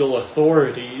and legal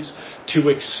authorities to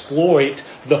exploit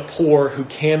the poor who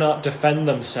cannot defend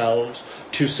themselves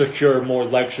to secure more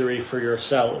luxury for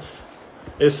yourself.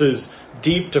 This is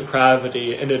deep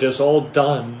depravity, and it is all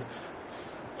done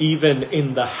even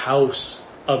in the house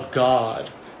of God,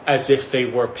 as if they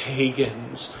were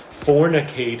pagans,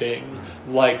 fornicating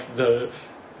like the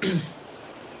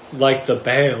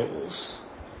Baals.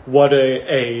 What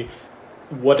a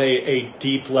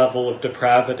deep level of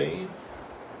depravity.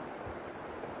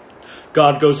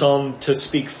 God goes on to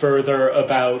speak further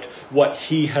about what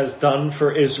he has done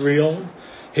for Israel,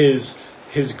 his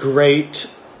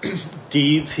great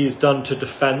deeds he's done to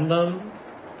defend them.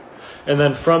 And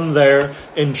then from there,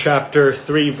 in chapter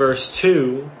 3, verse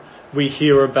 2, we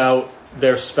hear about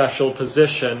their special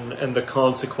position and the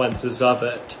consequences of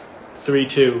it.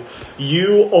 3:2,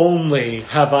 you only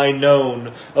have I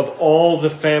known of all the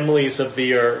families of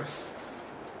the earth.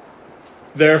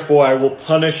 Therefore I will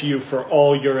punish you for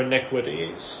all your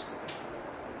iniquities.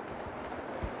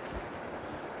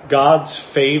 God's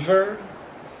favor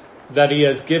that he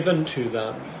has given to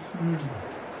them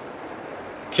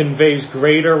conveys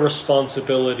greater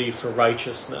responsibility for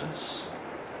righteousness.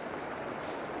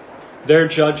 Their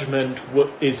judgment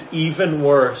is even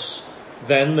worse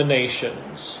than the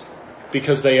nations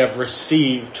because they have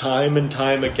received time and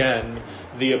time again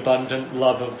the abundant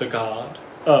love of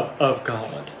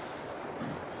God.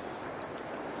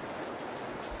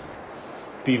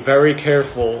 Be very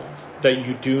careful that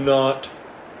you do not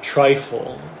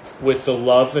trifle with the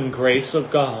love and grace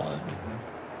of God.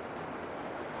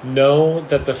 Know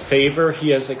that the favor he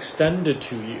has extended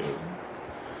to you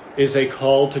is a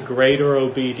call to greater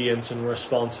obedience and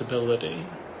responsibility.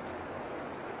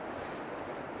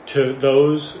 To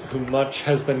those whom much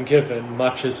has been given,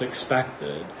 much is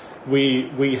expected.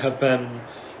 We have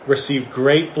received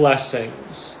great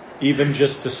blessings, even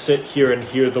just to sit here and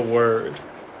hear the word.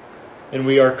 And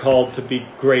we are called to be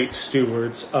great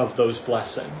stewards of those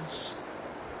blessings.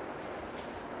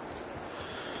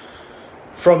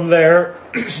 From there,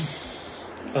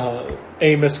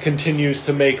 Amos continues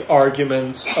to make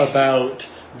arguments about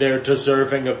their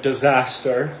deserving of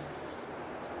disaster.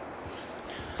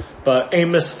 But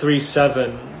Amos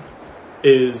 3:7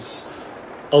 is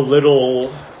a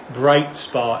little bright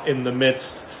spot in the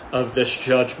midst of this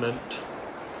judgment.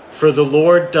 For the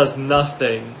Lord does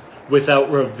nothing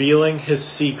without revealing his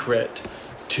secret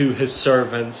to his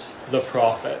servants, the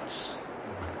prophets.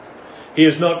 He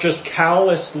is not just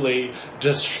callously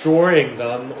destroying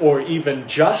them or even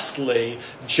justly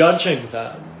judging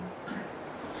them,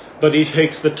 but he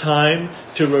takes the time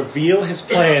to reveal his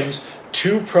plans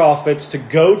to prophets to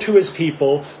go to his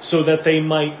people so that they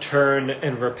might turn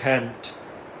and repent.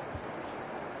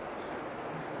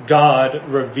 God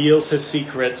reveals his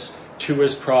secrets to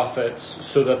his prophets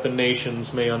so that the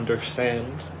nations may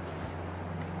understand.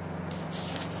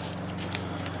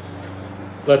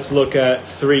 Let's look at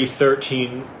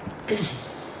 3:13.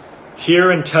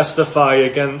 Hear and testify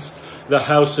against the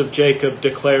house of Jacob,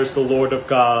 declares the Lord of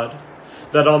God,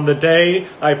 that on the day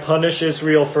I punish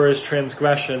Israel for his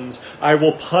transgressions, I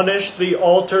will punish the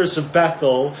altars of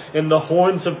Bethel, and the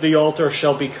horns of the altar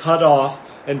shall be cut off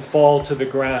and fall to the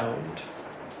ground.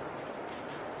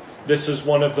 This is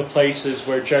one of the places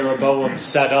where Jeroboam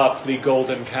set up the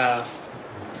golden calf.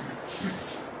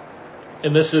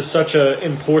 And this is such an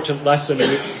important lesson.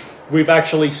 We've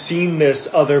actually seen this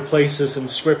other places in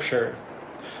Scripture.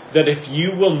 That if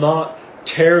you will not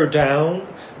tear down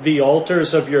the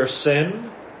altars of your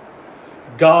sin,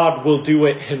 God will do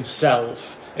it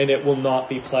himself, and it will not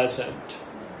be pleasant.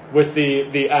 With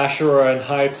the Asherah and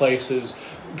high places,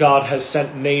 God has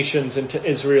sent nations into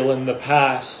Israel in the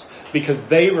past because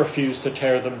they refused to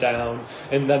tear them down,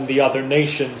 and then the other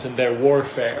nations in their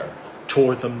warfare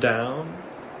tore them down.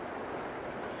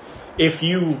 If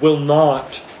you will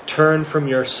not turn from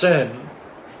your sin,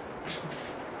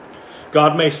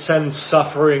 God may send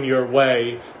suffering your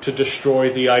way to destroy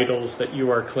the idols that you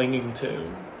are clinging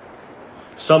to.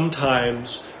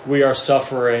 Sometimes we are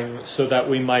suffering so that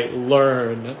we might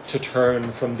learn to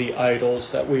turn from the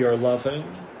idols that we are loving.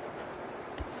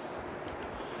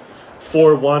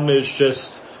 4:1 is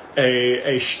just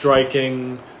a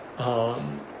striking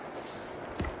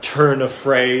turn of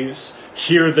phrase.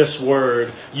 Hear this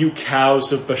word, you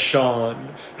cows of Bashan,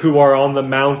 who are on the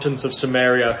mountains of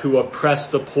Samaria, who oppress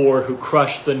the poor, who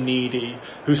crush the needy,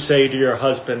 who say to your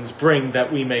husbands, bring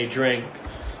that we may drink.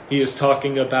 He is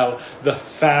talking about the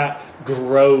fat,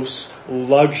 gross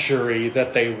luxury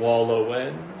that they wallow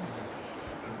in.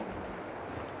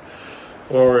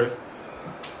 Or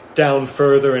down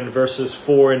further in verses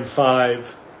 4 and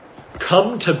 5,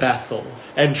 come to Bethel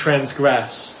and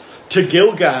transgress, to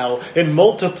Gilgal and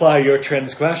multiply your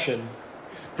transgression.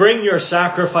 Bring your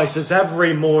sacrifices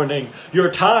every morning, your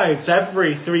tithes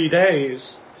every 3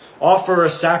 days. Offer a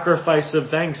sacrifice of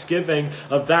thanksgiving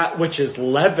of that which is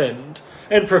leavened,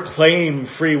 and proclaim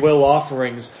free will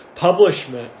offerings. Publish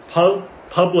them,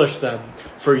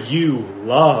 for you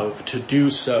love to do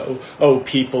so, O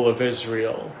people of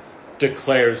Israel,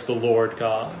 declares the Lord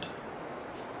God.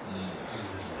 I'm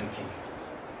just thinking,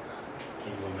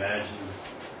 can you imagine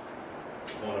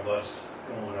one of us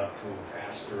going up to a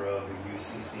pastor of a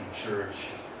UCC church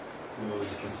who was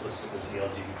complicit with the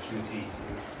LGBT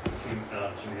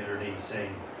community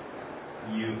saying,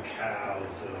 you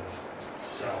cows of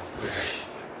Southbridge,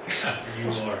 you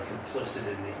are complicit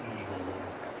in the evil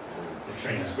of the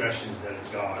transgressions that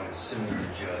God is soon to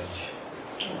judge.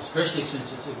 Especially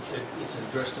since it's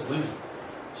addressed to women.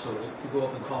 So to go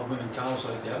up and call women cows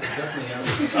like that would definitely have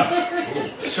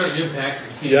a certain impact.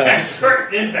 Yeah,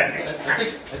 certain impact. I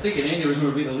think an aneurysm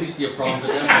would be the least of your problems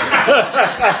at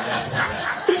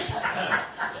that point.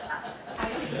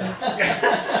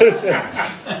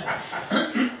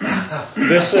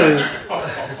 This is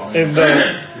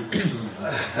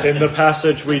in the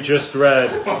passage we just read.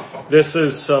 This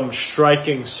is some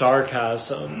striking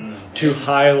sarcasm to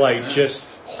highlight just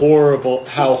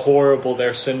how horrible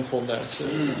their sinfulness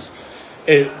is.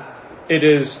 It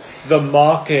is the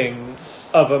mocking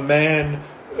of a man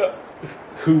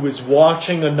who is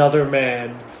watching another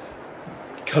man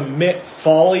commit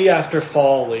folly after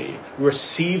folly,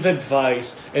 receive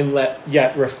advice, and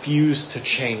yet refuse to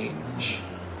change.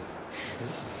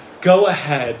 Go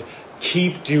ahead,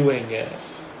 keep doing it,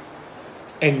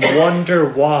 and wonder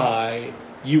why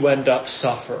you end up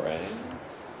suffering.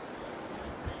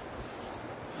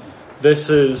 This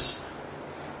is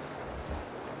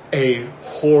a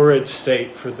horrid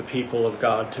state for the people of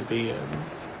God to be in.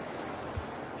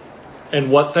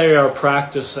 And what they are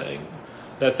practicing,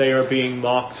 that they are being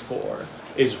mocked for,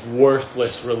 is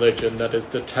worthless religion that is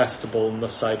detestable in the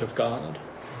sight of God.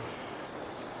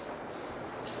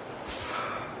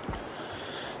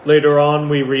 Later on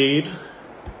we read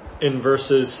in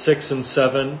verses 6 and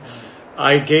 7,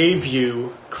 I gave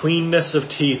you cleanness of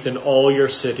teeth in all your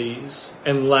cities,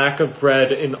 and lack of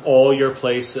bread in all your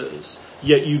places,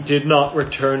 yet you did not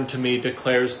return to me,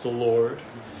 declares the Lord.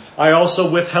 I also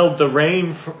withheld the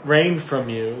rain from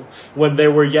you when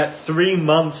there were yet 3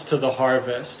 months to the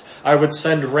harvest. I would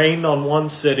send rain on one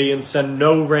city and send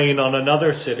no rain on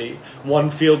another city. One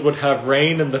field would have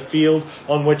rain, and the field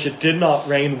on which it did not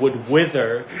rain would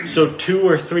wither. So 2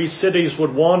 or 3 cities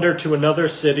would wander to another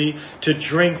city to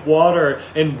drink water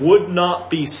and would not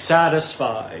be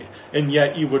satisfied. And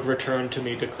yet you would return to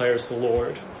me, declares the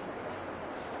Lord.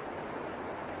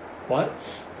 What?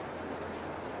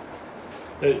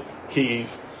 He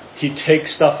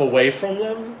takes stuff away from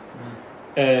them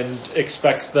and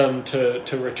expects them to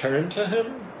return to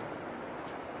him.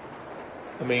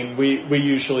 I mean, we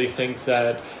usually think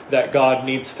that God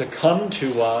needs to come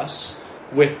to us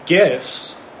with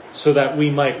gifts so that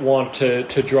we might want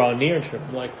to draw near to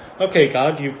him. Like, okay,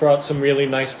 God, you've brought some really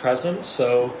nice presents,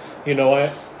 so,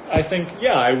 I think,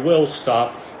 yeah, I will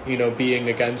stop, being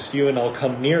against you, and I'll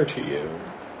come near to you.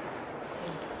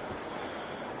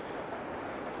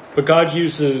 But God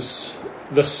uses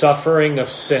the suffering of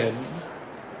sin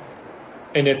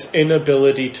and its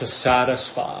inability to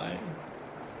satisfy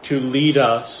to lead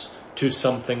us to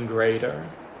something greater.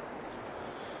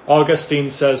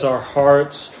 Augustine says our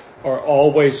hearts are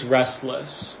always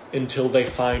restless until they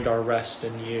find our rest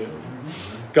in you.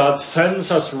 God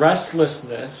sends us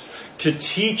restlessness to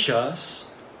teach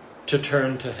us to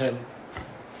turn to him.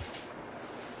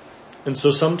 And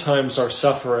so sometimes our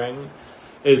suffering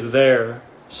is there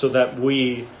so that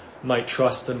we might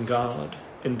trust in God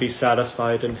and be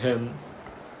satisfied in him.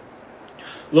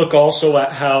 Look also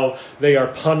at how they are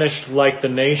punished like the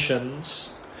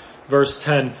nations. Verse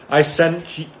 10, I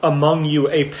sent among you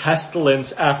a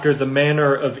pestilence after the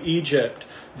manner of Egypt,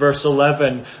 Verse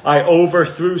 11, I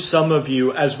overthrew some of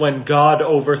you as when God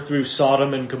overthrew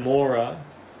Sodom and Gomorrah.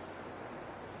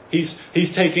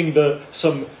 He's taking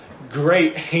some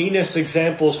great heinous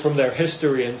examples from their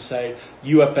history and say,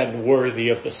 you have been worthy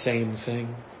of the same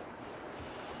thing.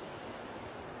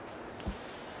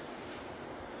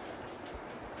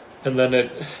 And then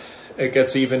it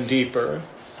gets even deeper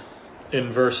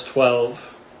in verse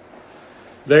 12.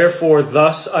 Therefore,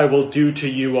 thus I will do to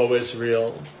you, O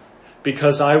Israel,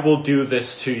 because I will do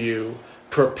this to you.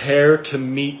 Prepare to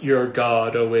meet your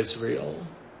God, O Israel.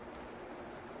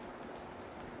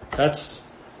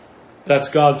 That's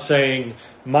God saying,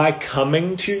 my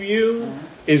coming to you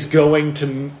is going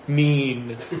to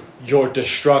mean your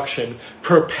destruction.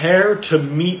 Prepare to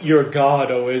meet your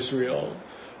God, O Israel.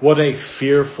 What a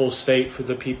fearful state for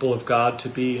the people of God to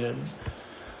be in.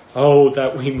 Oh,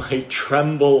 that we might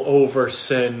tremble over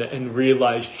sin and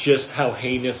realize just how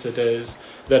heinous it is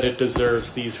that it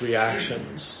deserves these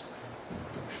reactions.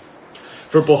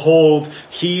 For behold,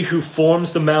 he who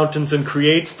forms the mountains and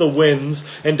creates the winds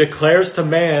and declares to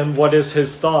man what is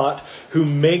his thought, who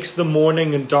makes the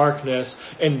morning and darkness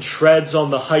and treads on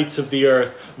the heights of the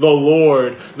earth. The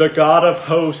Lord, the God of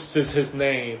hosts is his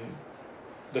name.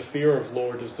 The fear of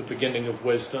Lord is the beginning of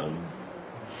wisdom.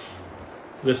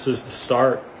 This is the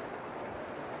start.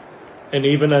 And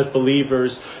even as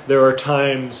believers, there are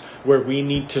times where we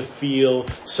need to feel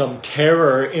some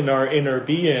terror in our inner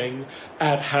being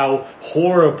at how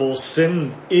horrible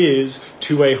sin is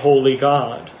to a holy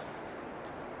God.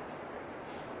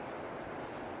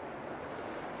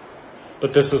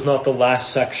 But this is not the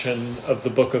last section of the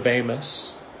book of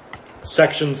Amos.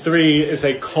 Section 3 is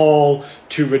a call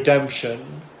to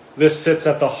redemption. This sits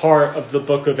at the heart of the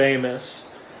book of Amos.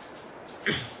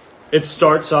 It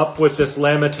starts up with this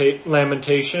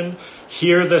lamentation.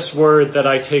 Hear this word that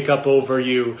I take up over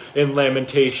you in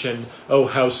lamentation, O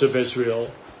house of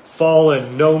Israel.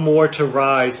 Fallen, no more to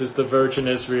rise is the virgin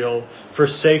Israel,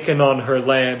 forsaken on her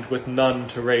land with none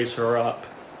to raise her up.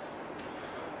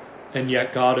 And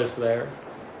yet God is there.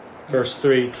 Verse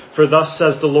 3, for thus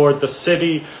says the Lord, the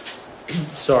city...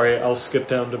 Sorry, I'll skip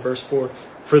down to verse 4.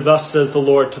 For thus says the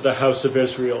Lord to the house of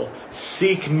Israel,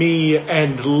 seek me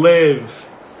and live.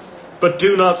 But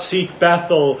do not seek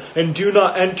Bethel, and do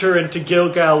not enter into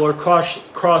Gilgal or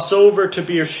cross over to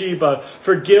Beersheba,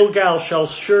 for Gilgal shall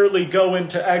surely go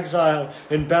into exile,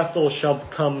 and Bethel shall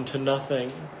come to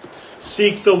nothing.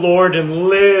 Seek the Lord and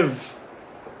live,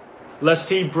 lest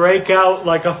he break out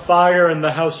like a fire in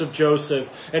the house of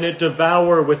Joseph, and it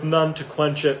devour with none to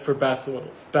quench it for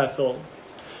Bethel.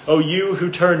 O you who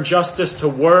turn justice to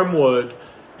wormwood,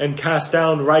 and cast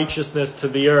down righteousness to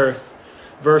the earth.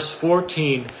 Verse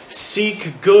 14,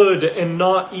 seek good and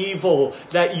not evil,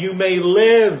 that you may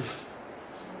live.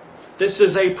 This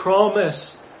is a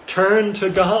promise. Turn to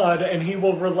God and he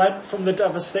will relent from the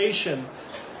devastation.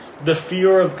 The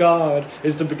fear of God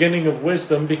is the beginning of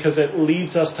wisdom because it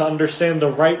leads us to understand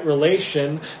the right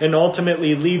relation and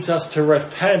ultimately leads us to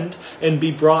repent and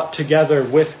be brought together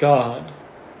with God.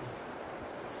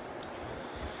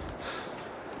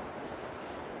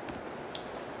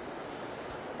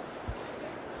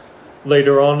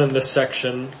 Later on in this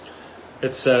section,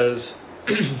 it says,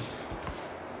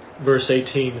 verse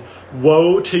 18,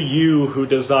 woe to you who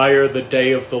desire the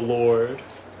day of the Lord.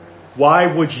 Why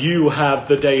would you have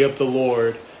the day of the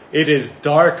Lord? It is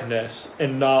darkness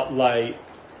and not light.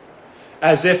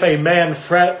 As if a man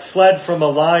fled from a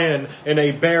lion and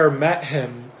a bear met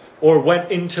him, or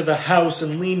went into the house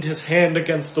and leaned his hand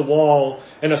against the wall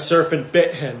and a serpent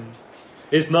bit him.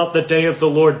 Is not the day of the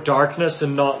Lord darkness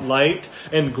and not light,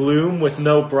 and gloom with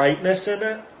no brightness in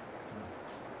it?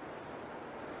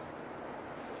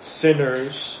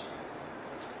 Sinners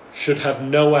should have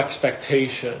no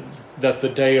expectation that the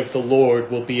day of the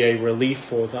Lord will be a relief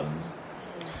for them.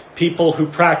 People who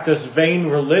practice vain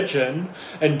religion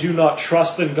and do not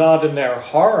trust in God in their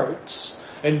hearts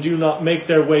and do not make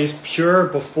their ways pure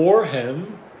before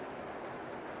him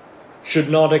should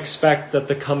not expect that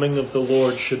the coming of the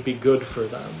Lord should be good for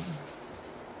them.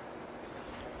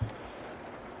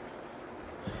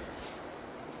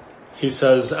 He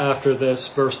says after this,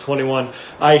 verse 21,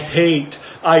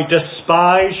 I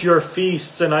despise your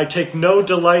feasts, and I take no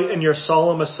delight in your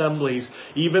solemn assemblies.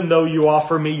 Even though you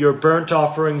offer me your burnt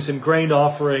offerings and grain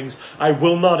offerings, I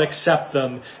will not accept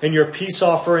them. And your peace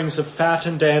offerings of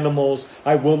fattened animals,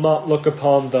 I will not look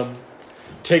upon them.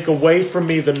 Take away from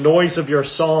me the noise of your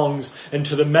songs, and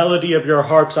to the melody of your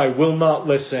harps I will not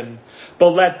listen.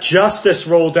 But let justice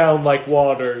roll down like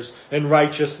waters, and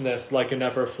righteousness like an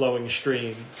ever-flowing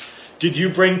stream. Did you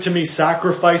bring to me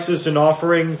sacrifices and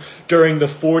offering during the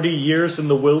 40 years in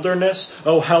the wilderness,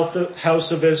 O house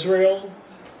of Israel?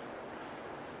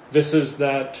 This is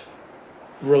that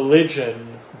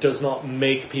religion does not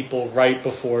make people right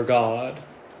before God,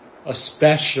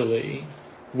 especially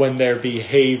when their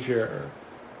behavior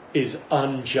is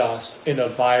unjust in a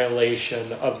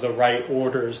violation of the right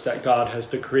orders that God has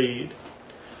decreed.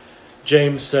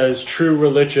 James says, true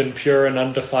religion, pure and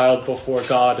undefiled before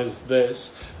God, is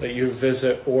this, that you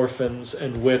visit orphans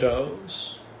and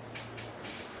widows.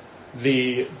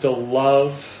 The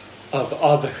love of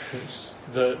others,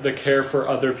 the care for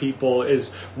other people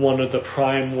is one of the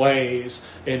prime ways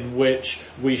in which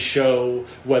we show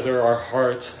whether our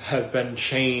hearts have been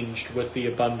changed with the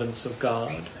abundance of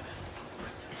God.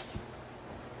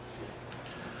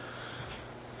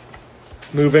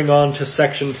 Moving on to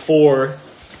section 4,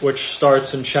 which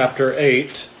starts in chapter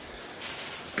 8.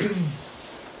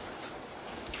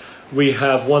 We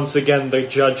have once again the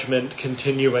judgment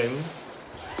continuing.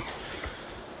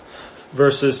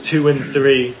 Verses 2 and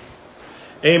 3.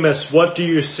 Amos, what do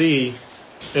you see?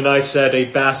 And I said, a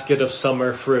basket of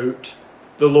summer fruit.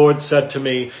 The Lord said to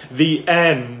me, the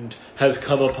end has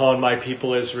come upon my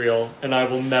people Israel, and I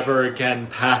will never again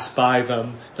pass by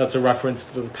them. That's a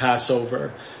reference to the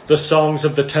Passover. The songs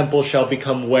of the temple shall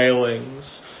become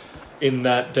wailings in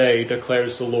that day,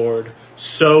 declares the Lord.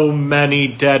 So many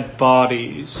dead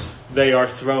bodies, they are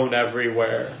thrown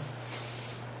everywhere.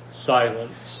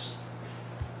 Silence.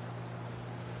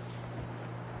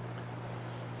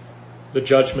 The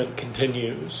judgment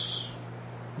continues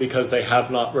because they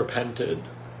have not repented.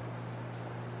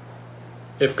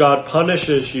 If God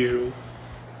punishes you,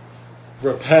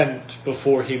 repent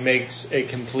before he makes a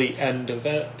complete end of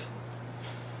it.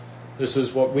 This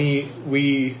is what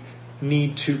we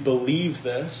need to believe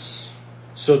this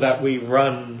so that we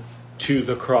run to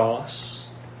the cross.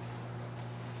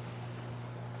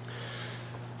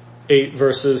 8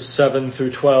 verses 7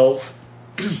 through 12.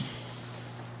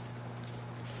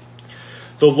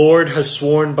 The Lord has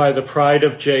sworn by the pride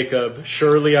of Jacob,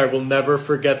 surely I will never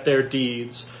forget their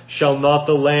deeds. Shall not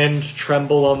the land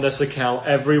tremble on this account,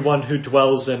 everyone who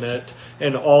dwells in it,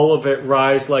 and all of it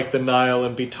rise like the Nile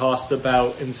and be tossed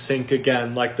about and sink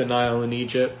again like the Nile in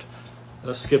Egypt?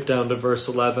 Let's skip down to verse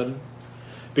 11.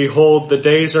 Behold, the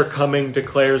days are coming,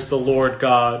 declares the Lord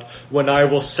God, when I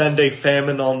will send a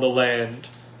famine on the land.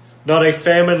 Not a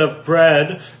famine of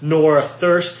bread, nor a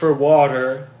thirst for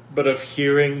water, but of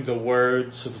hearing the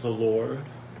words of the Lord.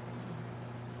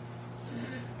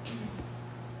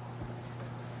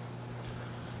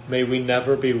 May we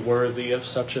never be worthy of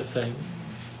such a thing.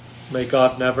 May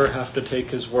God never have to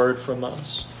take his word from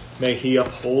us. May he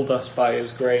uphold us by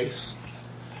his grace.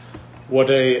 What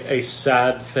a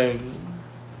sad thing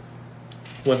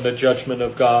when the judgment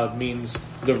of God means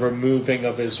the removing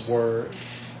of his word.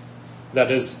 That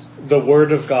is, the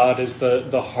word of God is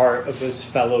the heart of his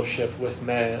fellowship with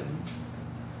man.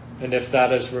 And if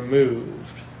that is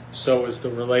removed, so is the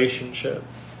relationship.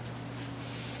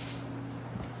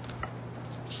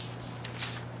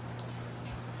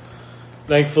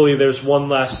 Thankfully, there's one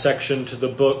last section to the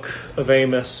book of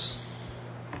Amos.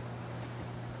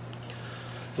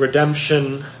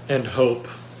 Redemption and hope.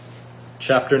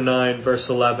 Chapter 9, verse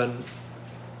 11.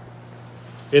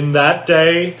 In that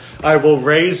day, I will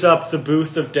raise up the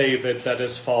booth of David that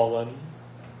is fallen.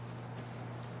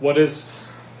 What is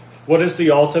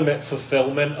the ultimate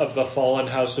fulfillment of the fallen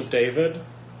house of David?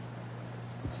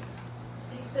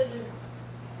 He said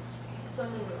his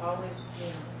son would always be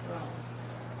on the throne.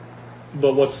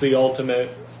 But what's the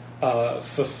ultimate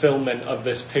fulfillment of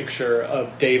this picture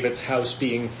of David's house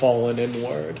being fallen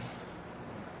inward?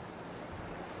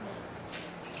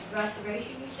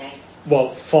 Restoration, you say? Well,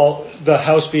 the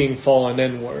house being fallen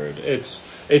inward. It's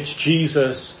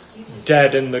Jesus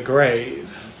dead in the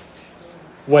grave.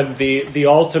 When the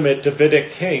ultimate Davidic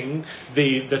king,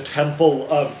 the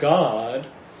temple of God,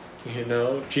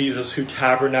 Jesus who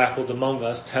tabernacled among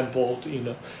us, templed,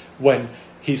 when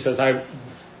he says,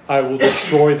 I will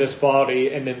destroy this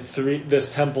body and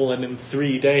this temple, and in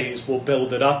 3 days we'll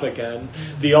build it up again.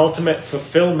 The ultimate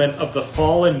fulfillment of the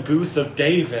fallen booth of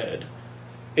David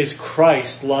is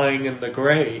Christ lying in the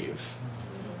grave.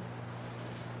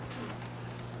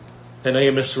 And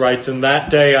Amos writes, in that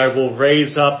day I will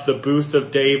raise up the booth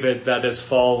of David that is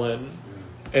fallen,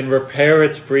 and repair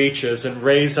its breaches, and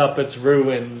raise up its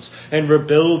ruins, and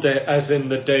rebuild it as in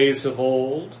the days of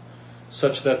old,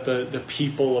 such that the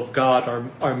people of God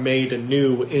are made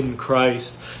anew in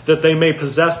Christ, that they may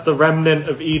possess the remnant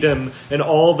of Edom and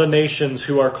all the nations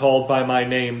who are called by my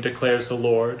name, declares the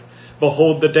Lord.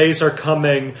 Behold, the days are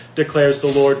coming, declares the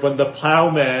Lord, when the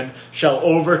plowman shall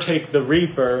overtake the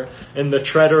reaper, and the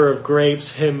treader of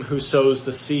grapes him who sows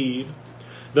the seed.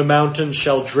 The mountains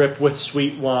shall drip with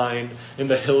sweet wine,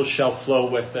 and the hills shall flow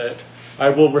with it. I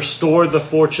will restore the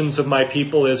fortunes of my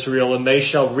people Israel, and they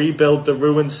shall rebuild the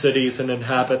ruined cities and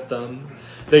inhabit them.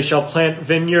 They shall plant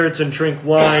vineyards and drink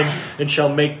wine, and shall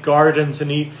make gardens and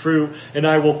eat fruit, and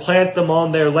I will plant them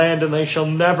on their land, and they shall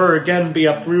never again be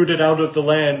uprooted out of the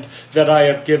land that I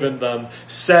have given them,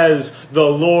 says the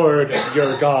Lord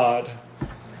your God.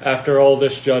 After all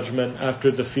this judgment, after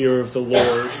the fear of the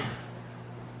Lord,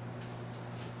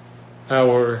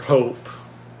 our hope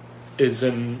is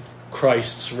in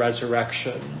Christ's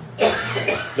resurrection.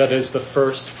 That is the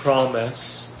first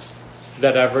promise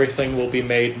that everything will be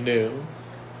made new.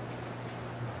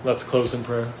 Let's close in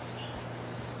prayer.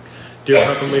 Dear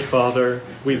Heavenly Father,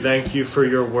 we thank you for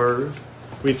your word.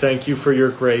 We thank you for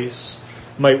your grace.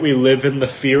 Might we live in the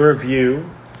fear of you,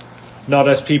 not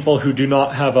as people who do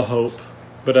not have a hope,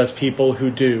 but as people who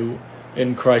do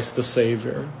in Christ the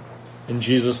Savior. In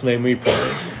Jesus' name we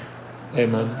pray.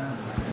 Amen.